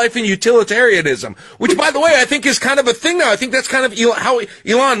entire life in utilitarianism, which, by the way, I think is kind of a thing now. I think that's kind of how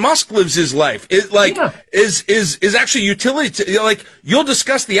Elon Musk lives his life. Is actually utility. Like, you'll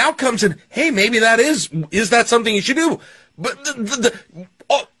discuss the outcomes and, hey, maybe that is that something you should do? But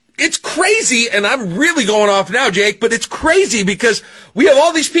it's crazy, and I'm really going off now, Jake, but it's crazy because we have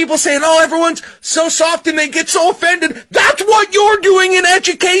all these people saying, oh, everyone's so soft and they get so offended. That's what you're doing in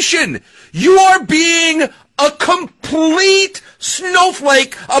education. You are being a complete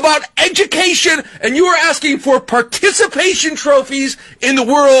snowflake about education, and you are asking for participation trophies in the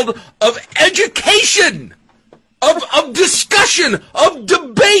world of education, of discussion, of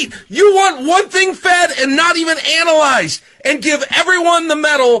debate. You want one thing fed and not even analyzed, and give everyone the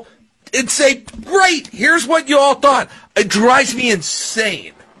medal and say, great, here's what you all thought. It drives me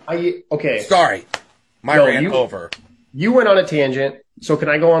insane. Okay. Sorry. Rant over. You went on a tangent. So can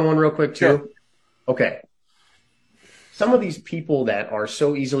I go on one real quick too? Sure. Okay. Some of these people that are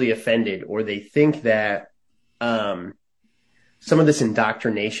so easily offended, or they think that some of this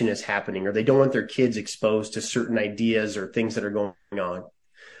indoctrination is happening, or they don't want their kids exposed to certain ideas or things that are going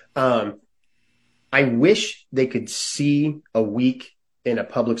on. I wish they could see a week in a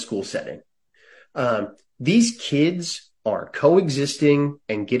public school setting. These kids are coexisting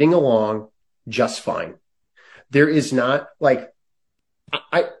and getting along just fine. There is not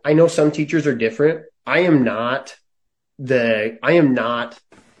I know some teachers are different. I am not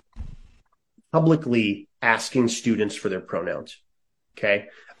publicly asking students for their pronouns. Okay.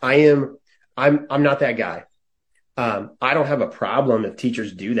 I'm not that guy. I don't have a problem if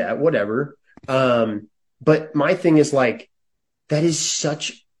teachers do that, whatever. But my thing is that is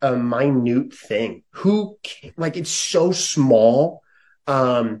such a minute thing. It's so small.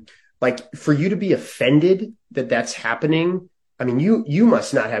 For you to be offended that that's happening. I mean, you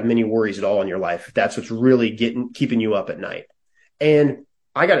must not have many worries at all in your life. If that's what's really keeping you up at night. And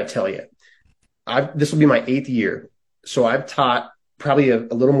I got to tell you, this will be my 8th year. So I've taught probably a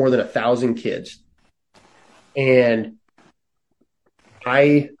little more than 1,000 kids. And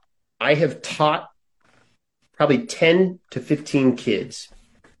I have taught probably 10 to 15 kids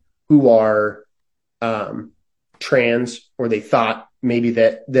who are trans, or they thought maybe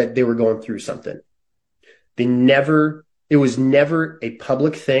that they were going through something. It was never a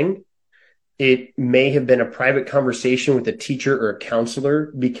public thing. It may have been a private conversation with a teacher or a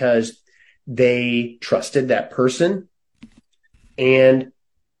counselor because they trusted that person. And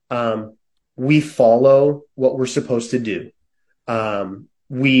we follow what we're supposed to do.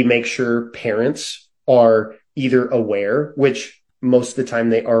 We make sure parents are either aware, which most of the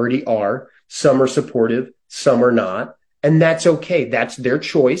time they already are. Some are supportive, some are not. And that's okay. That's their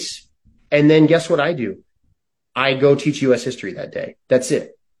choice. And then guess what I do? I go teach U.S. history that day. That's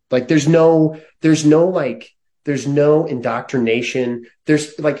it. There's no indoctrination.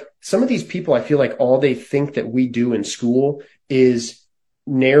 There's some of these people, I feel like all they think that we do in school is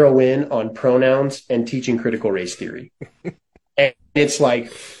narrow in on pronouns and teaching critical race theory. And it's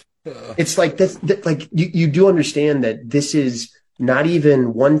this, you do understand that this is not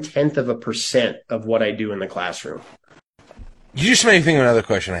even 0.1% of what I do in the classroom. You just made me think of another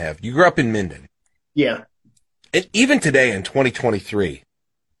question I have. You grew up in Minden. Yeah. And even today in 2023,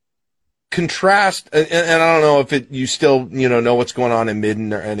 contrast, and I don't know if you still, know what's going on in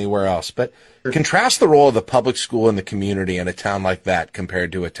Minden or anywhere else, but contrast the role of the public school in the community in a town like that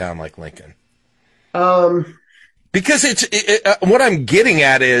compared to a town like Lincoln. Because what I'm getting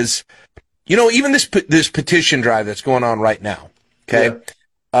at is, even this petition drive that's going on right now. Okay.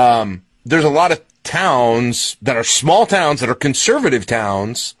 Yeah. There's a lot of towns that are small towns that are conservative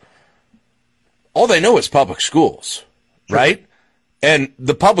towns. All they know is public schools, right? And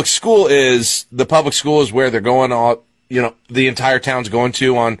the public school is where they're going all, the entire town's going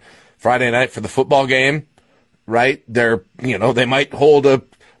to on Friday night for the football game, right? They're, they might hold a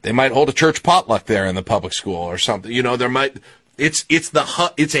church potluck there in the public school or something. It's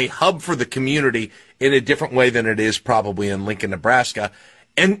a hub for the community in a different way than it is probably in Lincoln, Nebraska.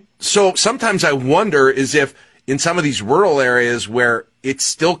 And so sometimes I wonder is if in some of these rural areas where it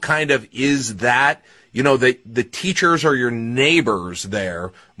still kind of is that, the teachers are your neighbors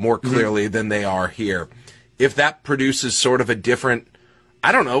there more clearly than they are here. If that produces sort of a different,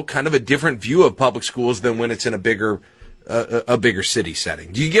 kind of a different view of public schools than when it's in a bigger city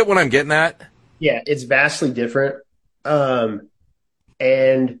setting. Do you get what I'm getting at? Yeah, it's vastly different.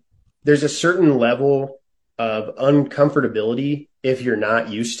 And there's a certain level of uncomfortability if you're not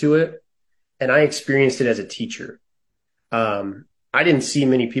used to it. And I experienced it as a teacher. I didn't see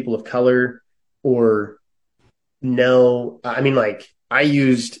many people of color or I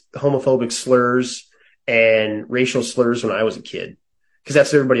used homophobic slurs and racial slurs when I was a kid because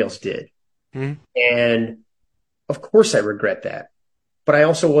that's what everybody else did. Mm-hmm. And of course I regret that, but I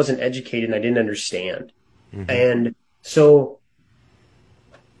also wasn't educated and I didn't understand. Mm-hmm. And so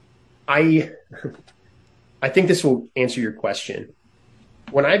I think this will answer your question.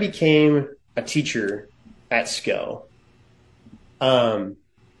 When I became a teacher at SCO,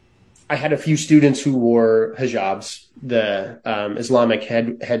 I had a few students who wore hijabs, the Islamic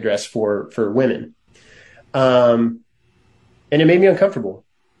headdress for women. And it made me uncomfortable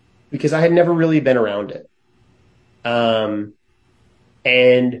because I had never really been around it. And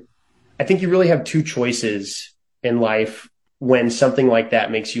I think you really have two choices in life when something like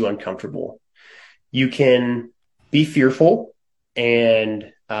that makes you uncomfortable. You can be fearful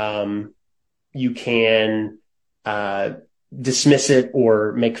and you can dismiss it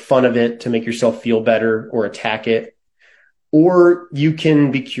or make fun of it to make yourself feel better or attack it. Or you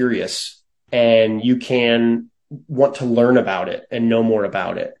can be curious and you can want to learn about it and know more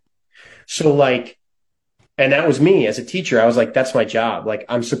about it. So and that was me as a teacher. I was like, that's my job. Like,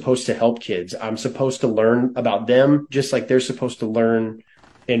 I'm supposed to help kids. I'm supposed to learn about them just like they're supposed to learn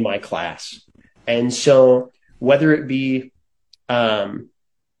in my class. And so whether it be,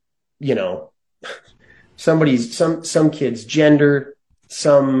 some kids' gender,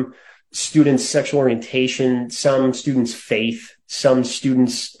 some students' sexual orientation, some students' faith, some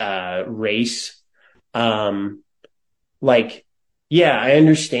students' race. I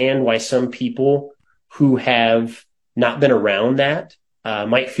understand why some people who have not been around that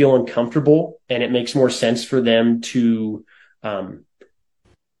might feel uncomfortable, and it makes more sense for them to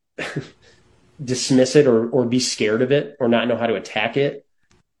dismiss it or be scared of it or not know how to attack it.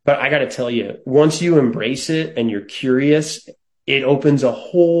 But I got to tell you, once you embrace it and you're curious, it opens a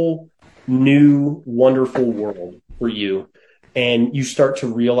whole new, wonderful world for you. And you start to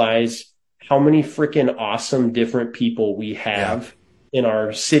realize how many freaking awesome different people we have in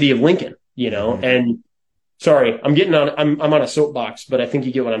our city of Lincoln, Mm-hmm. And sorry, I'm on a soapbox, but I think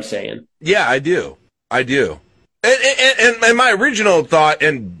you get what I'm saying. Yeah, I do. And my original thought,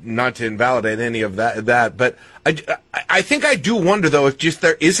 and not to invalidate any of that, but I think I do wonder though if just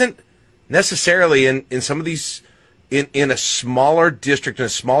there isn't necessarily in some of these in a smaller district, in a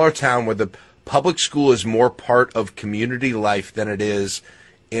smaller town where the public school is more part of community life than it is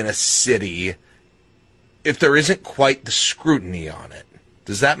in a city, if there isn't quite the scrutiny on it.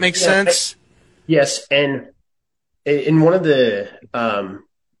 Does that make sense? Yes, and in one of the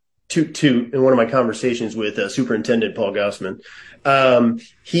in one of my conversations with Superintendent Paul Gaussman,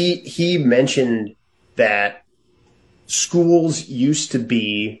 he mentioned that schools used to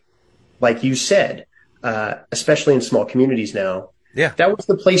be, like you said, especially in small communities now. Yeah, that was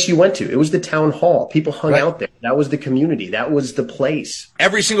the place you went to. It was the town hall. People hung out there. That was the community. That was the place.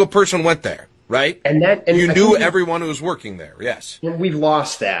 Every single person went there, right? And you knew everyone who was working there. Yes, and we've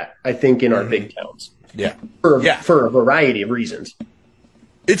lost that, I think, in our big towns. Yeah, for a variety of reasons.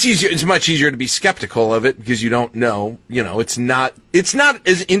 It's much easier to be skeptical of it because you don't know. It's not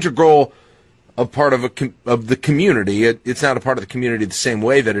as integral a part of the community. It's not a part of the community the same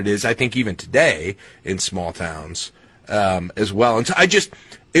way that it is, I think, even today in small towns as well. And so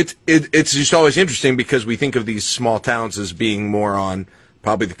it's just always interesting because we think of these small towns as being more on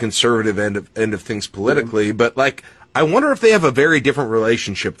probably the conservative end of things politically. Mm-hmm. But I wonder if they have a very different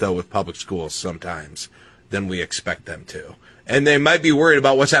relationship though with public schools sometimes than we expect them to. And they might be worried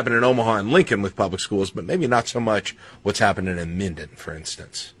about what's happening in Omaha and Lincoln with public schools, but maybe not so much what's happening in Minden, for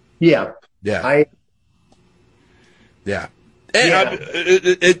instance. Yeah. Yeah.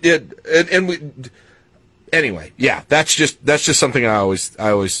 Anyway, yeah, that's just something I always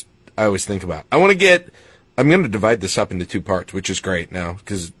think about. I want to get I'm going to divide this up into two parts, which is great now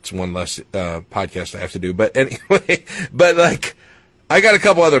because it's one less podcast I have to do. But anyway, I got a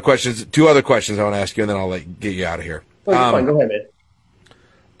couple other questions, two other questions I want to ask you, and then I'll get you out of here. Oh, you're fine. Go ahead, man.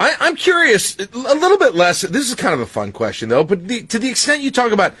 I'm curious, a little bit less. This is kind of a fun question, though. But to the extent you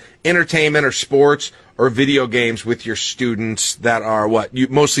talk about entertainment or sports or video games with your students that are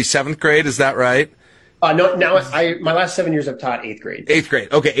mostly seventh grade, is that right? No. Now, my last 7 years I've taught eighth grade. Eighth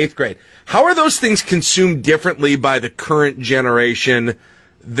grade. Okay, eighth grade. How are those things consumed differently by the current generation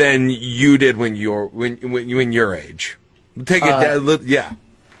than you did when your age? Take it. Yeah.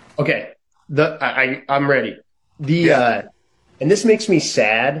 Okay. I'm ready. And this makes me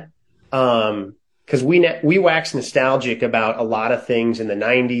sad, because we wax nostalgic about a lot of things in the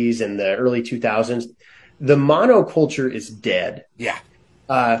 90s and the early 2000s. The monoculture is dead. Yeah.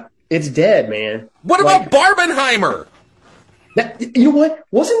 It's dead, man. What about Barbenheimer? You know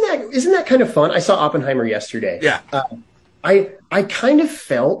what? Isn't that kind of fun? I saw Oppenheimer yesterday. Yeah. I kind of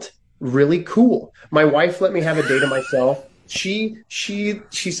felt really cool. My wife let me have a day to myself. She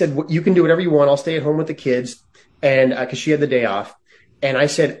said, you can do whatever you want. I'll stay at home with the kids. And because she had the day off, and I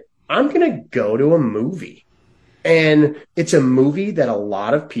said, I'm going to go to a movie. And it's a movie that a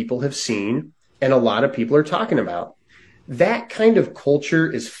lot of people have seen and a lot of people are talking about. That kind of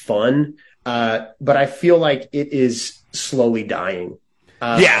culture is fun, but I feel like it is slowly dying.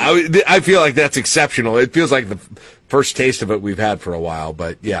 I feel like that's exceptional. It feels like the first taste of it we've had for a while,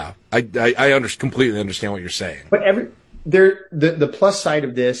 but yeah, I completely understand what you're saying. But the plus side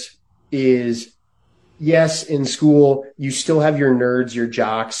of this is, yes, in school, you still have your nerds, your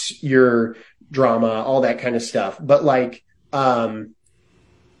jocks, your drama, all that kind of stuff. But there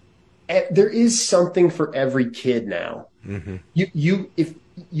is something for every kid now. Mm-hmm. If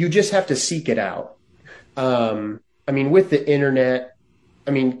you just have to seek it out. With the internet,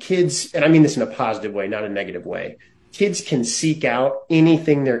 kids, and I mean this in a positive way, not a negative way. Kids can seek out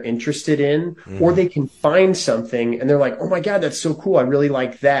anything they're interested in, mm-hmm. or they can find something and they're like, oh my God, that's so cool. I really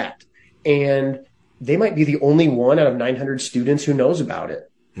like that. And they might be the only one out of 900 students who knows about it.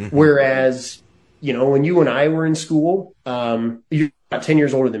 Mm-hmm. Whereas, when you and I were in school, you're about 10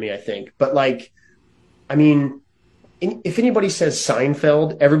 years older than me, I think. But if anybody says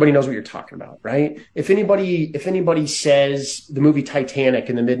Seinfeld, everybody knows what you're talking about, right? If anybody says the movie Titanic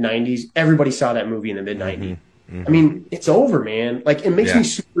in the mid 90s, everybody saw that movie in the mid 90s. Mm-hmm. Mm-hmm. It's over, man. It makes me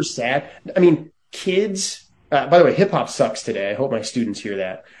super sad. Kids, by the way, hip hop sucks today. I hope my students hear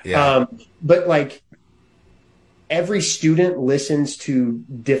that. Yeah. But every student listens to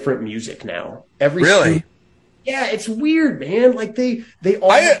different music now. Really? Yeah, it's weird, man. They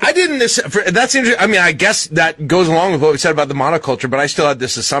all. I didn't. That's interesting. I guess that goes along with what we said about the monoculture, but I still had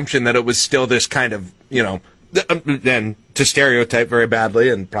this assumption that it was still this kind of, and to stereotype very badly,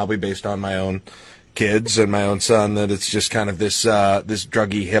 and probably based on my own kids and my own son, that it's just kind of this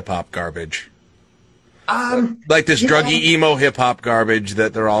druggy hip hop garbage. This druggy emo hip hop garbage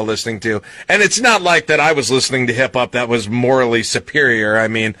that they're all listening to. And it's not like that I was listening to hip hop that was morally superior.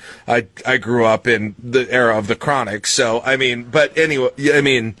 I grew up in the era of the Chronic. So, but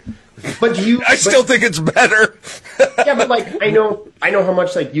anyway, I still think it's better. Yeah, but I know how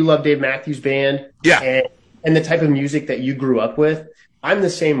much you love Dave Matthews Band. Yeah. And the type of music that you grew up with. I'm the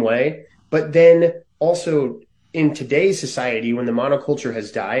same way. But then also in today's society, when the monoculture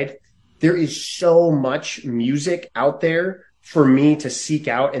has died, there is so much music out there for me to seek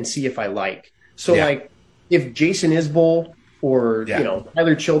out and see if I like. So if Jason Isbell or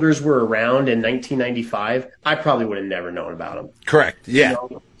Tyler Childers were around in 1995, I probably would have never known about them. Correct. Yeah.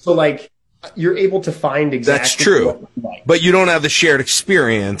 So you're able to find exactly. That's true. What you like. But you don't have the shared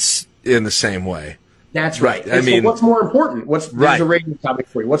experience in the same way. That's right. So what's more important? There's a radio topic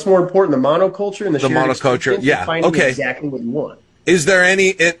for you. What's more important, the monoculture and the shared monoculture? Yeah. Finding exactly what you want. Is there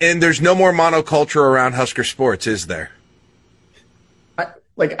any, and there's no more monoculture around Husker sports, is there?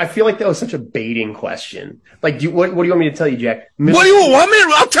 I feel like that was such a baiting question. What do you want me to tell you, Jack? What do you want me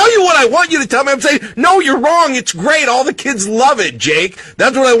to? I'll tell you what I want you to tell me. I'm saying, no, you're wrong. It's great. All the kids love it, Jake.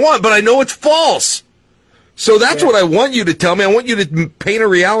 That's what I want, but I know it's false. So that's what I want you to tell me. I want you to paint a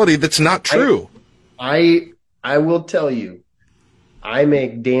reality that's not true. I will tell you, I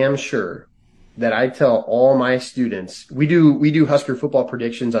make damn sure that I tell all my students, we do Husker football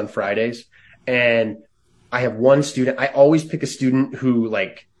predictions on Fridays, and I have one student. I always pick a student who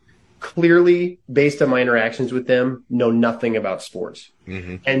clearly, based on my interactions with them, know nothing about sports.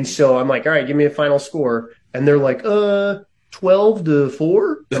 Mm-hmm. And so I'm like, all right, give me a final score. And they're like,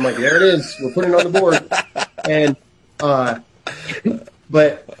 12-4. I'm like, there it is. We're putting it on the board. And,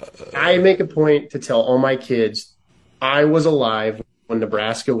 but I make a point to tell all my kids I was alive when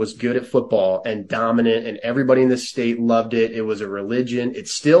Nebraska was good at football and dominant and everybody in the state loved it. It was a religion. It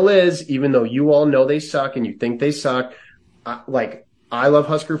still is, even though you all know they suck and you think they suck. I love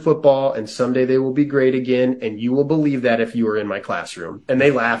Husker football, and someday they will be great again, and you will believe that if you were in my classroom. And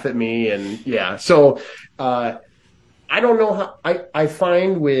they laugh at me, and yeah. So I don't know how I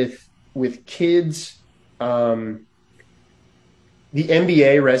find with kids, the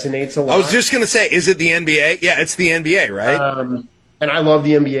NBA resonates a lot. I was just going to say, is it the NBA? Yeah, it's the NBA, right? And I love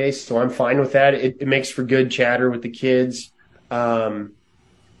the NBA, so I'm fine with that. It makes for good chatter with the kids.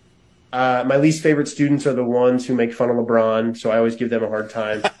 My least favorite students are the ones who make fun of LeBron, so I always give them a hard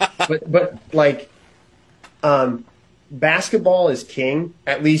time. but basketball is king,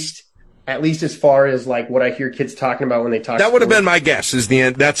 at least as far as like what I hear kids talking about when they talk. That would have been my guess. Is the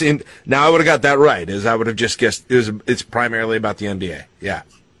end? That's in. Now I would have got that right. I would have just guessed it's primarily about the NBA. Yeah.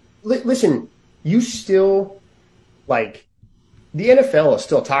 Listen, you still like the NFL is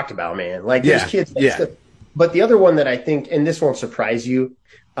still talked about, man. Like there's kids. But the other one that I think, and this won't surprise you,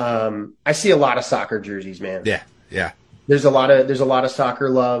 I see a lot of soccer jerseys, man. Yeah. There's a lot of soccer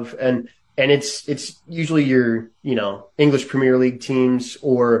love, and it's usually your English Premier League teams,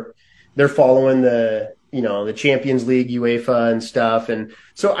 or they're following the Champions League, UEFA and stuff. And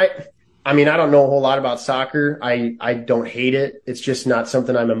so I mean I don't know a whole lot about soccer. I don't hate it. It's just not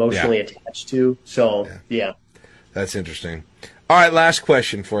something I'm emotionally attached to. So yeah. That's interesting. All right, last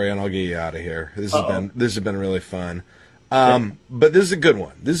question for you, and I'll get you out of here. This has been really fun. But this is a good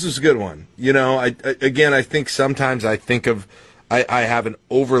one. I think sometimes I have an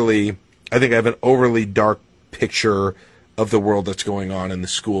overly dark picture of the world that's going on in the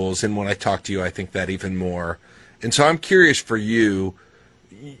schools. And when I talk to you, I think that even more. And so I'm curious for you,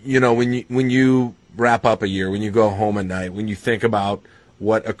 when you wrap up a year, when you go home at night, when you think about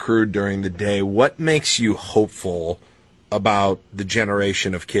what accrued during the day, what makes you hopeful about the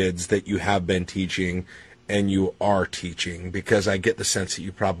generation of kids that you have been teaching and you are teaching? Because I get the sense that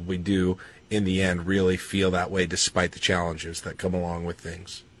you probably do, in the end, really feel that way despite the challenges that come along with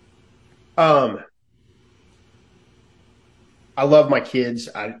things. I love my kids.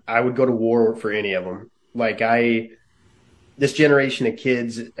 I would go to war for any of them. This generation of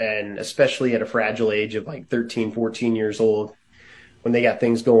kids, and especially at a fragile age of like 13, 14 years old, when they got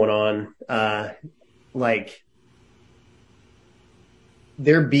things going on,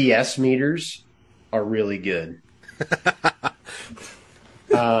 their BS meters are really good.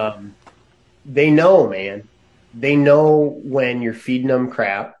 They know, man. They know when you're feeding them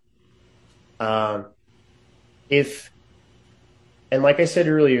crap. And like I said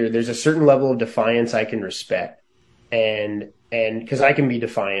earlier, there's a certain level of defiance I can respect, and because I can be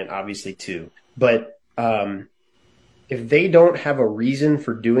defiant, obviously too. But if they don't have a reason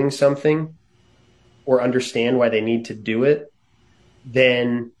for doing something or understand why they need to do it,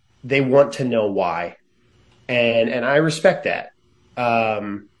 then they want to know why. And I respect that.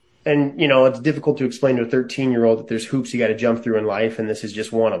 And it's difficult to explain to a 13-year-old that there's hoops you got to jump through in life, and this is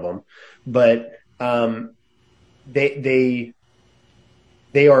just one of them. But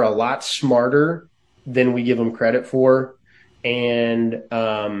they are a lot smarter than we give them credit for. And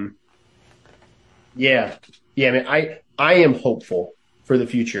I mean, I am hopeful for the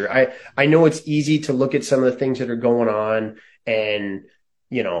future. I know it's easy to look at some of the things that are going on, and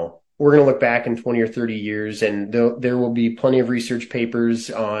we're going to look back in 20 or 30 years, and there will be plenty of research papers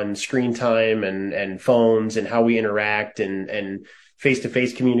on screen time and phones and how we interact and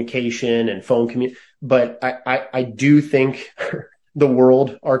face-to-face communication and phone but I do think the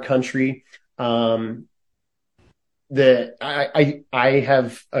world, our country, that I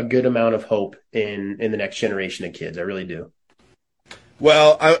have a good amount of hope in the next generation of kids. I really do.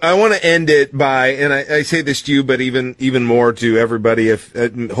 Well, I want to end it by, and I say this to you, but even more to everybody. If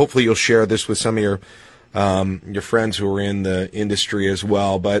hopefully you'll share this with some of your friends who are in the industry as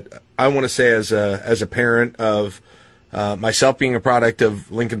well. But I want to say, as a parent of myself being a product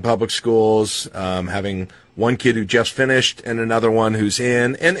of Lincoln Public Schools, having one kid who just finished and another one who's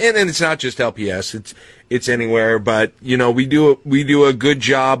in, and it's not just LPS, it's anywhere. But we do a good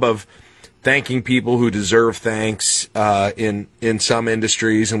job of thanking people who deserve thanks in some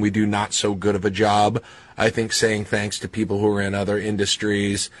industries, and we do not so good of a job, I think, saying thanks to people who are in other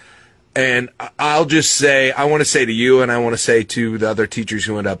industries. And I'll just say, I want to say to you, and I want to say to the other teachers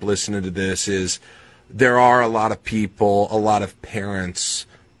who end up listening to this, is there are a lot of people, a lot of parents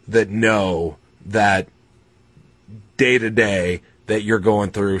that know that day to day that you're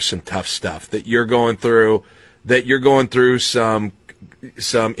going through some tough stuff, that you're going through some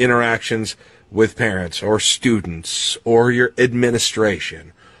interactions with parents or students or your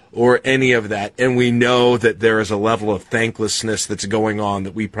administration or any of that. And we know that there is a level of thanklessness that's going on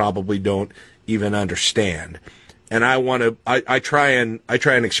that we probably don't even understand. And I try and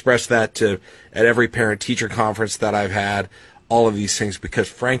express that at every parent-teacher conference that I've had, all of these things, because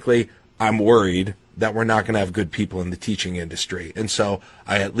frankly, I'm worried that we're not going to have good people in the teaching industry. And so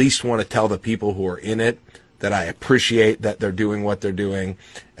I at least want to tell the people who are in it that I appreciate that they're doing what they're doing,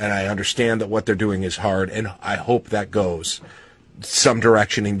 and I understand that what they're doing is hard, and I hope that goes some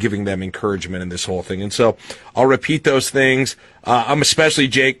direction in giving them encouragement in this whole thing. And so I'll repeat those things. I'm especially,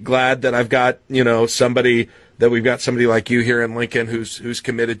 Jake, glad that I've got, we've got somebody like you here in Lincoln who's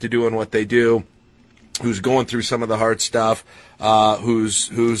committed to doing what they do, who's going through some of the hard stuff, who's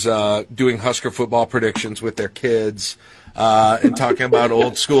doing Husker football predictions with their kids, and talking about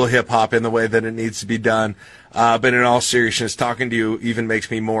old school hip hop in the way that it needs to be done. But in all seriousness, talking to you even makes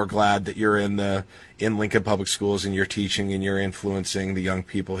me more glad that you're in Lincoln Public Schools and you're teaching and you're influencing the young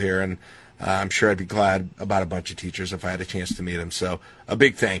people here. And I'm sure I'd be glad about a bunch of teachers if I had a chance to meet them. So a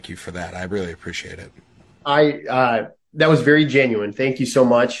big thank you for that. I really appreciate it. That was very genuine. Thank you so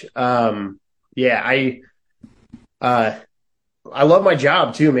much. I love my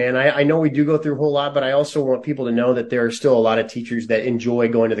job too, man. I know we do go through a whole lot, but I also want people to know that there are still a lot of teachers that enjoy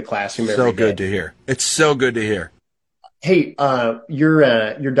going to the classroom every day. So good to hear. It's so good to hear. Hey,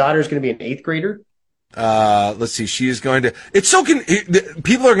 your daughter's going to be an 8th grader? Let's see. She is going to. It's so.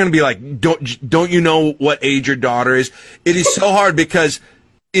 People are going to be like, don't you know what age your daughter is? It is so hard because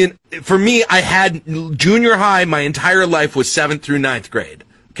for me, I had junior high. My entire life was 7th through 9th grade.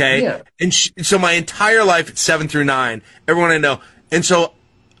 Okay. Yeah. And so my entire life, it's 7 through 9, everyone I know. And so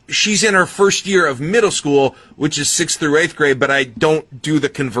she's in her first year of middle school, which is 6th through 8th grade, but I don't do the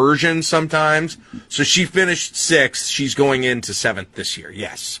conversion sometimes. So she finished 6th. She's going into 7th this year.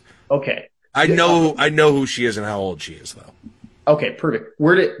 Yes. Okay. I know who she is and how old she is, though. Okay, perfect.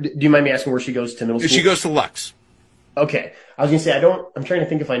 Do you mind me asking where she goes to middle school? She goes to Lux. Okay. I was going to say, I'm trying to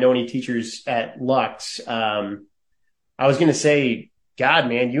think if I know any teachers at Lux. I was going to say, God,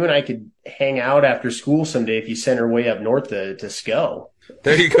 man, you and I could hang out after school someday if you sent her way up north to SCO.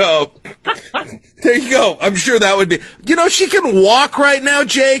 There you go. There you go. I'm sure that would be. She can walk right now,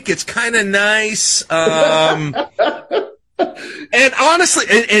 Jake. It's kind of nice. And honestly,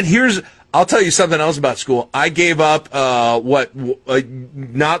 and I'll tell you something else about school. I gave up,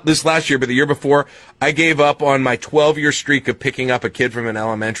 not this last year, but the year before, I gave up on my 12-year streak of picking up a kid from an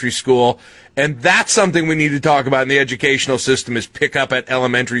elementary school. And that's something we need to talk about in the educational system is pick up at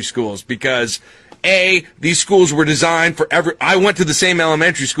elementary schools because, A, these schools were designed for I went to the same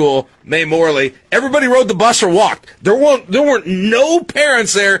elementary school, May Morley. Everybody rode the bus or walked. There weren't no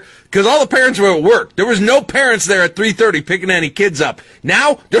parents there because all the parents were at work. There was no parents there at 3:30 picking any kids up.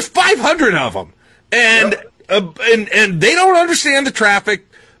 Now there's 500 of them, and they don't understand the traffic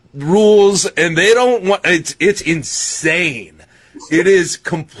rules, and they don't want. It's insane. It is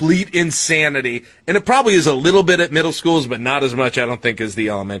complete insanity, and it probably is a little bit at middle schools, but not as much, I don't think, as the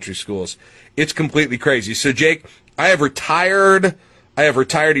elementary schools. It's completely crazy. So, Jake, I have retired,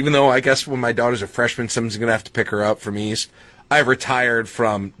 even though I guess when my daughter's a freshman, someone's going to have to pick her up from East. I have retired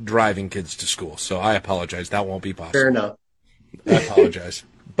from driving kids to school, so I apologize. That won't be possible. Fair enough. I apologize.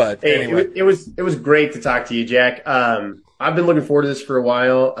 But hey, anyway. It was great to talk to you, Jack. I've been looking forward to this for a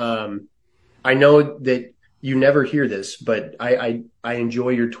while. I know that you never hear this, but I enjoy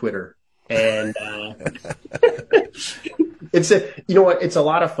your Twitter, and it's a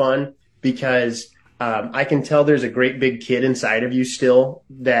lot of fun because I can tell there's a great big kid inside of you still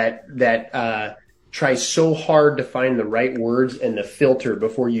that tries so hard to find the right words and the filter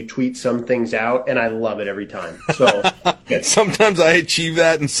before you tweet some things out, and I love it every time. So sometimes I achieve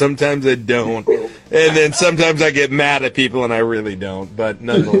that, and sometimes I don't, and then sometimes I get mad at people, and I really don't. But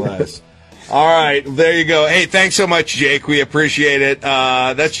nonetheless. All right, there you go. Hey, thanks so much, Jake. We appreciate it.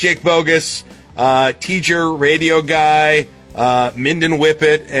 That's Jake Bogus, teacher, radio guy, Minden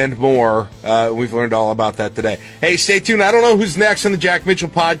Whippet, and more. We've learned all about that today. Hey, stay tuned. I don't know who's next on the Jack Mitchell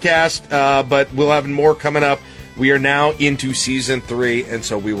podcast, but we'll have more coming up. We are now into season 3, and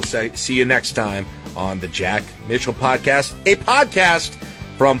so we will see you next time on the Jack Mitchell podcast, a podcast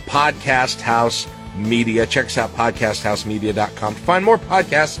from Podcast House Media. Check us out, podcasthousemedia.com, to find more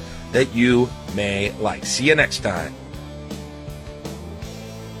podcasts that you may like. See you next time.